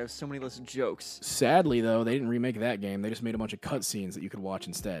fact that I have so many less jokes. Sadly, though, they didn't remake that game. They just made a bunch of cutscenes that you could watch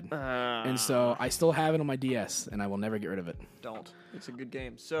instead. And so I still have it on my DS, and I will never get rid of it. Don't. It's a good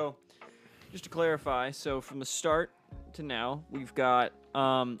game. So, just to clarify, so from the start to now, we've got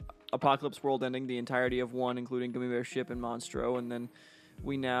Apocalypse World ending, the entirety of 1, including Gummy Bear Ship and Monstro, and then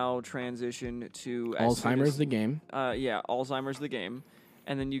we now transition to... Alzheimer's the game. Alzheimer's the game.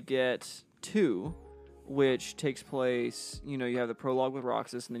 And then you get 2, which takes place, you have the prologue with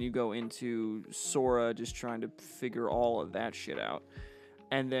Roxas, and then you go into Sora just trying to figure all of that shit out.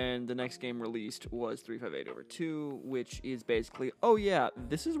 And then the next game released was 358/2, which is basically,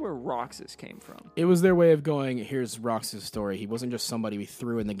 this is where Roxas came from. It was their way of going, here's Roxas' story. He wasn't just somebody we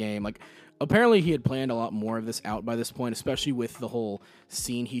threw in the game. Like, apparently he had planned a lot more of this out by this point, especially with the whole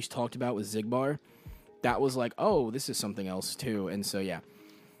scene he's talked about with Zigbar. That was like, oh, this is something else too. And so, yeah.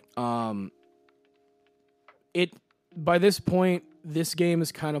 By this point, this game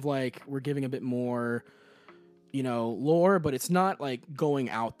is kind of like we're giving a bit more, lore, but it's not like going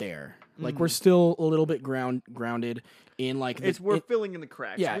out there. Like we're still a little bit grounded in like we're filling in the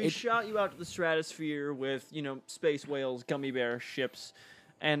cracks. Yeah, we shot you out to the stratosphere with space whales, gummy bear ships,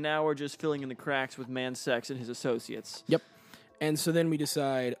 and now we're just filling in the cracks with Man Sex and his associates. Yep. And so then we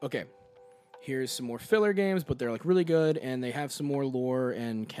decide, okay, here's some more filler games, but they're like really good and they have some more lore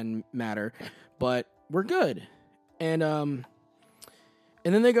and can matter, but we're good. And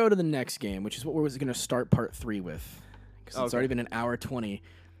then they go to the next game, which is what we're going to start part 3 with, because it's already been an hour 20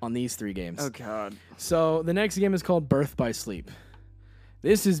 on these 3 games. Oh God! So the next game is called Birth by Sleep.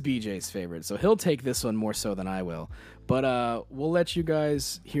 This is BJ's favorite, so he'll take this one more so than I will. But we'll let you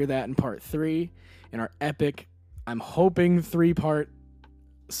guys hear that in part 3 in our epic, I'm hoping 3-part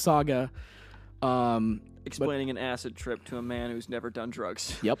saga. Explaining an acid trip to a man who's never done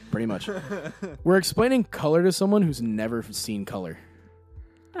drugs. Yep, pretty much. We're explaining color to someone who's never seen color.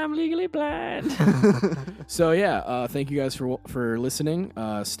 I'm legally blind. So yeah, thank you guys for listening.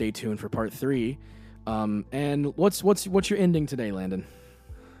 Stay tuned for part 3. And what's your ending today, Landon?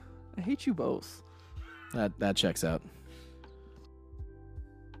 I hate you both. That checks out.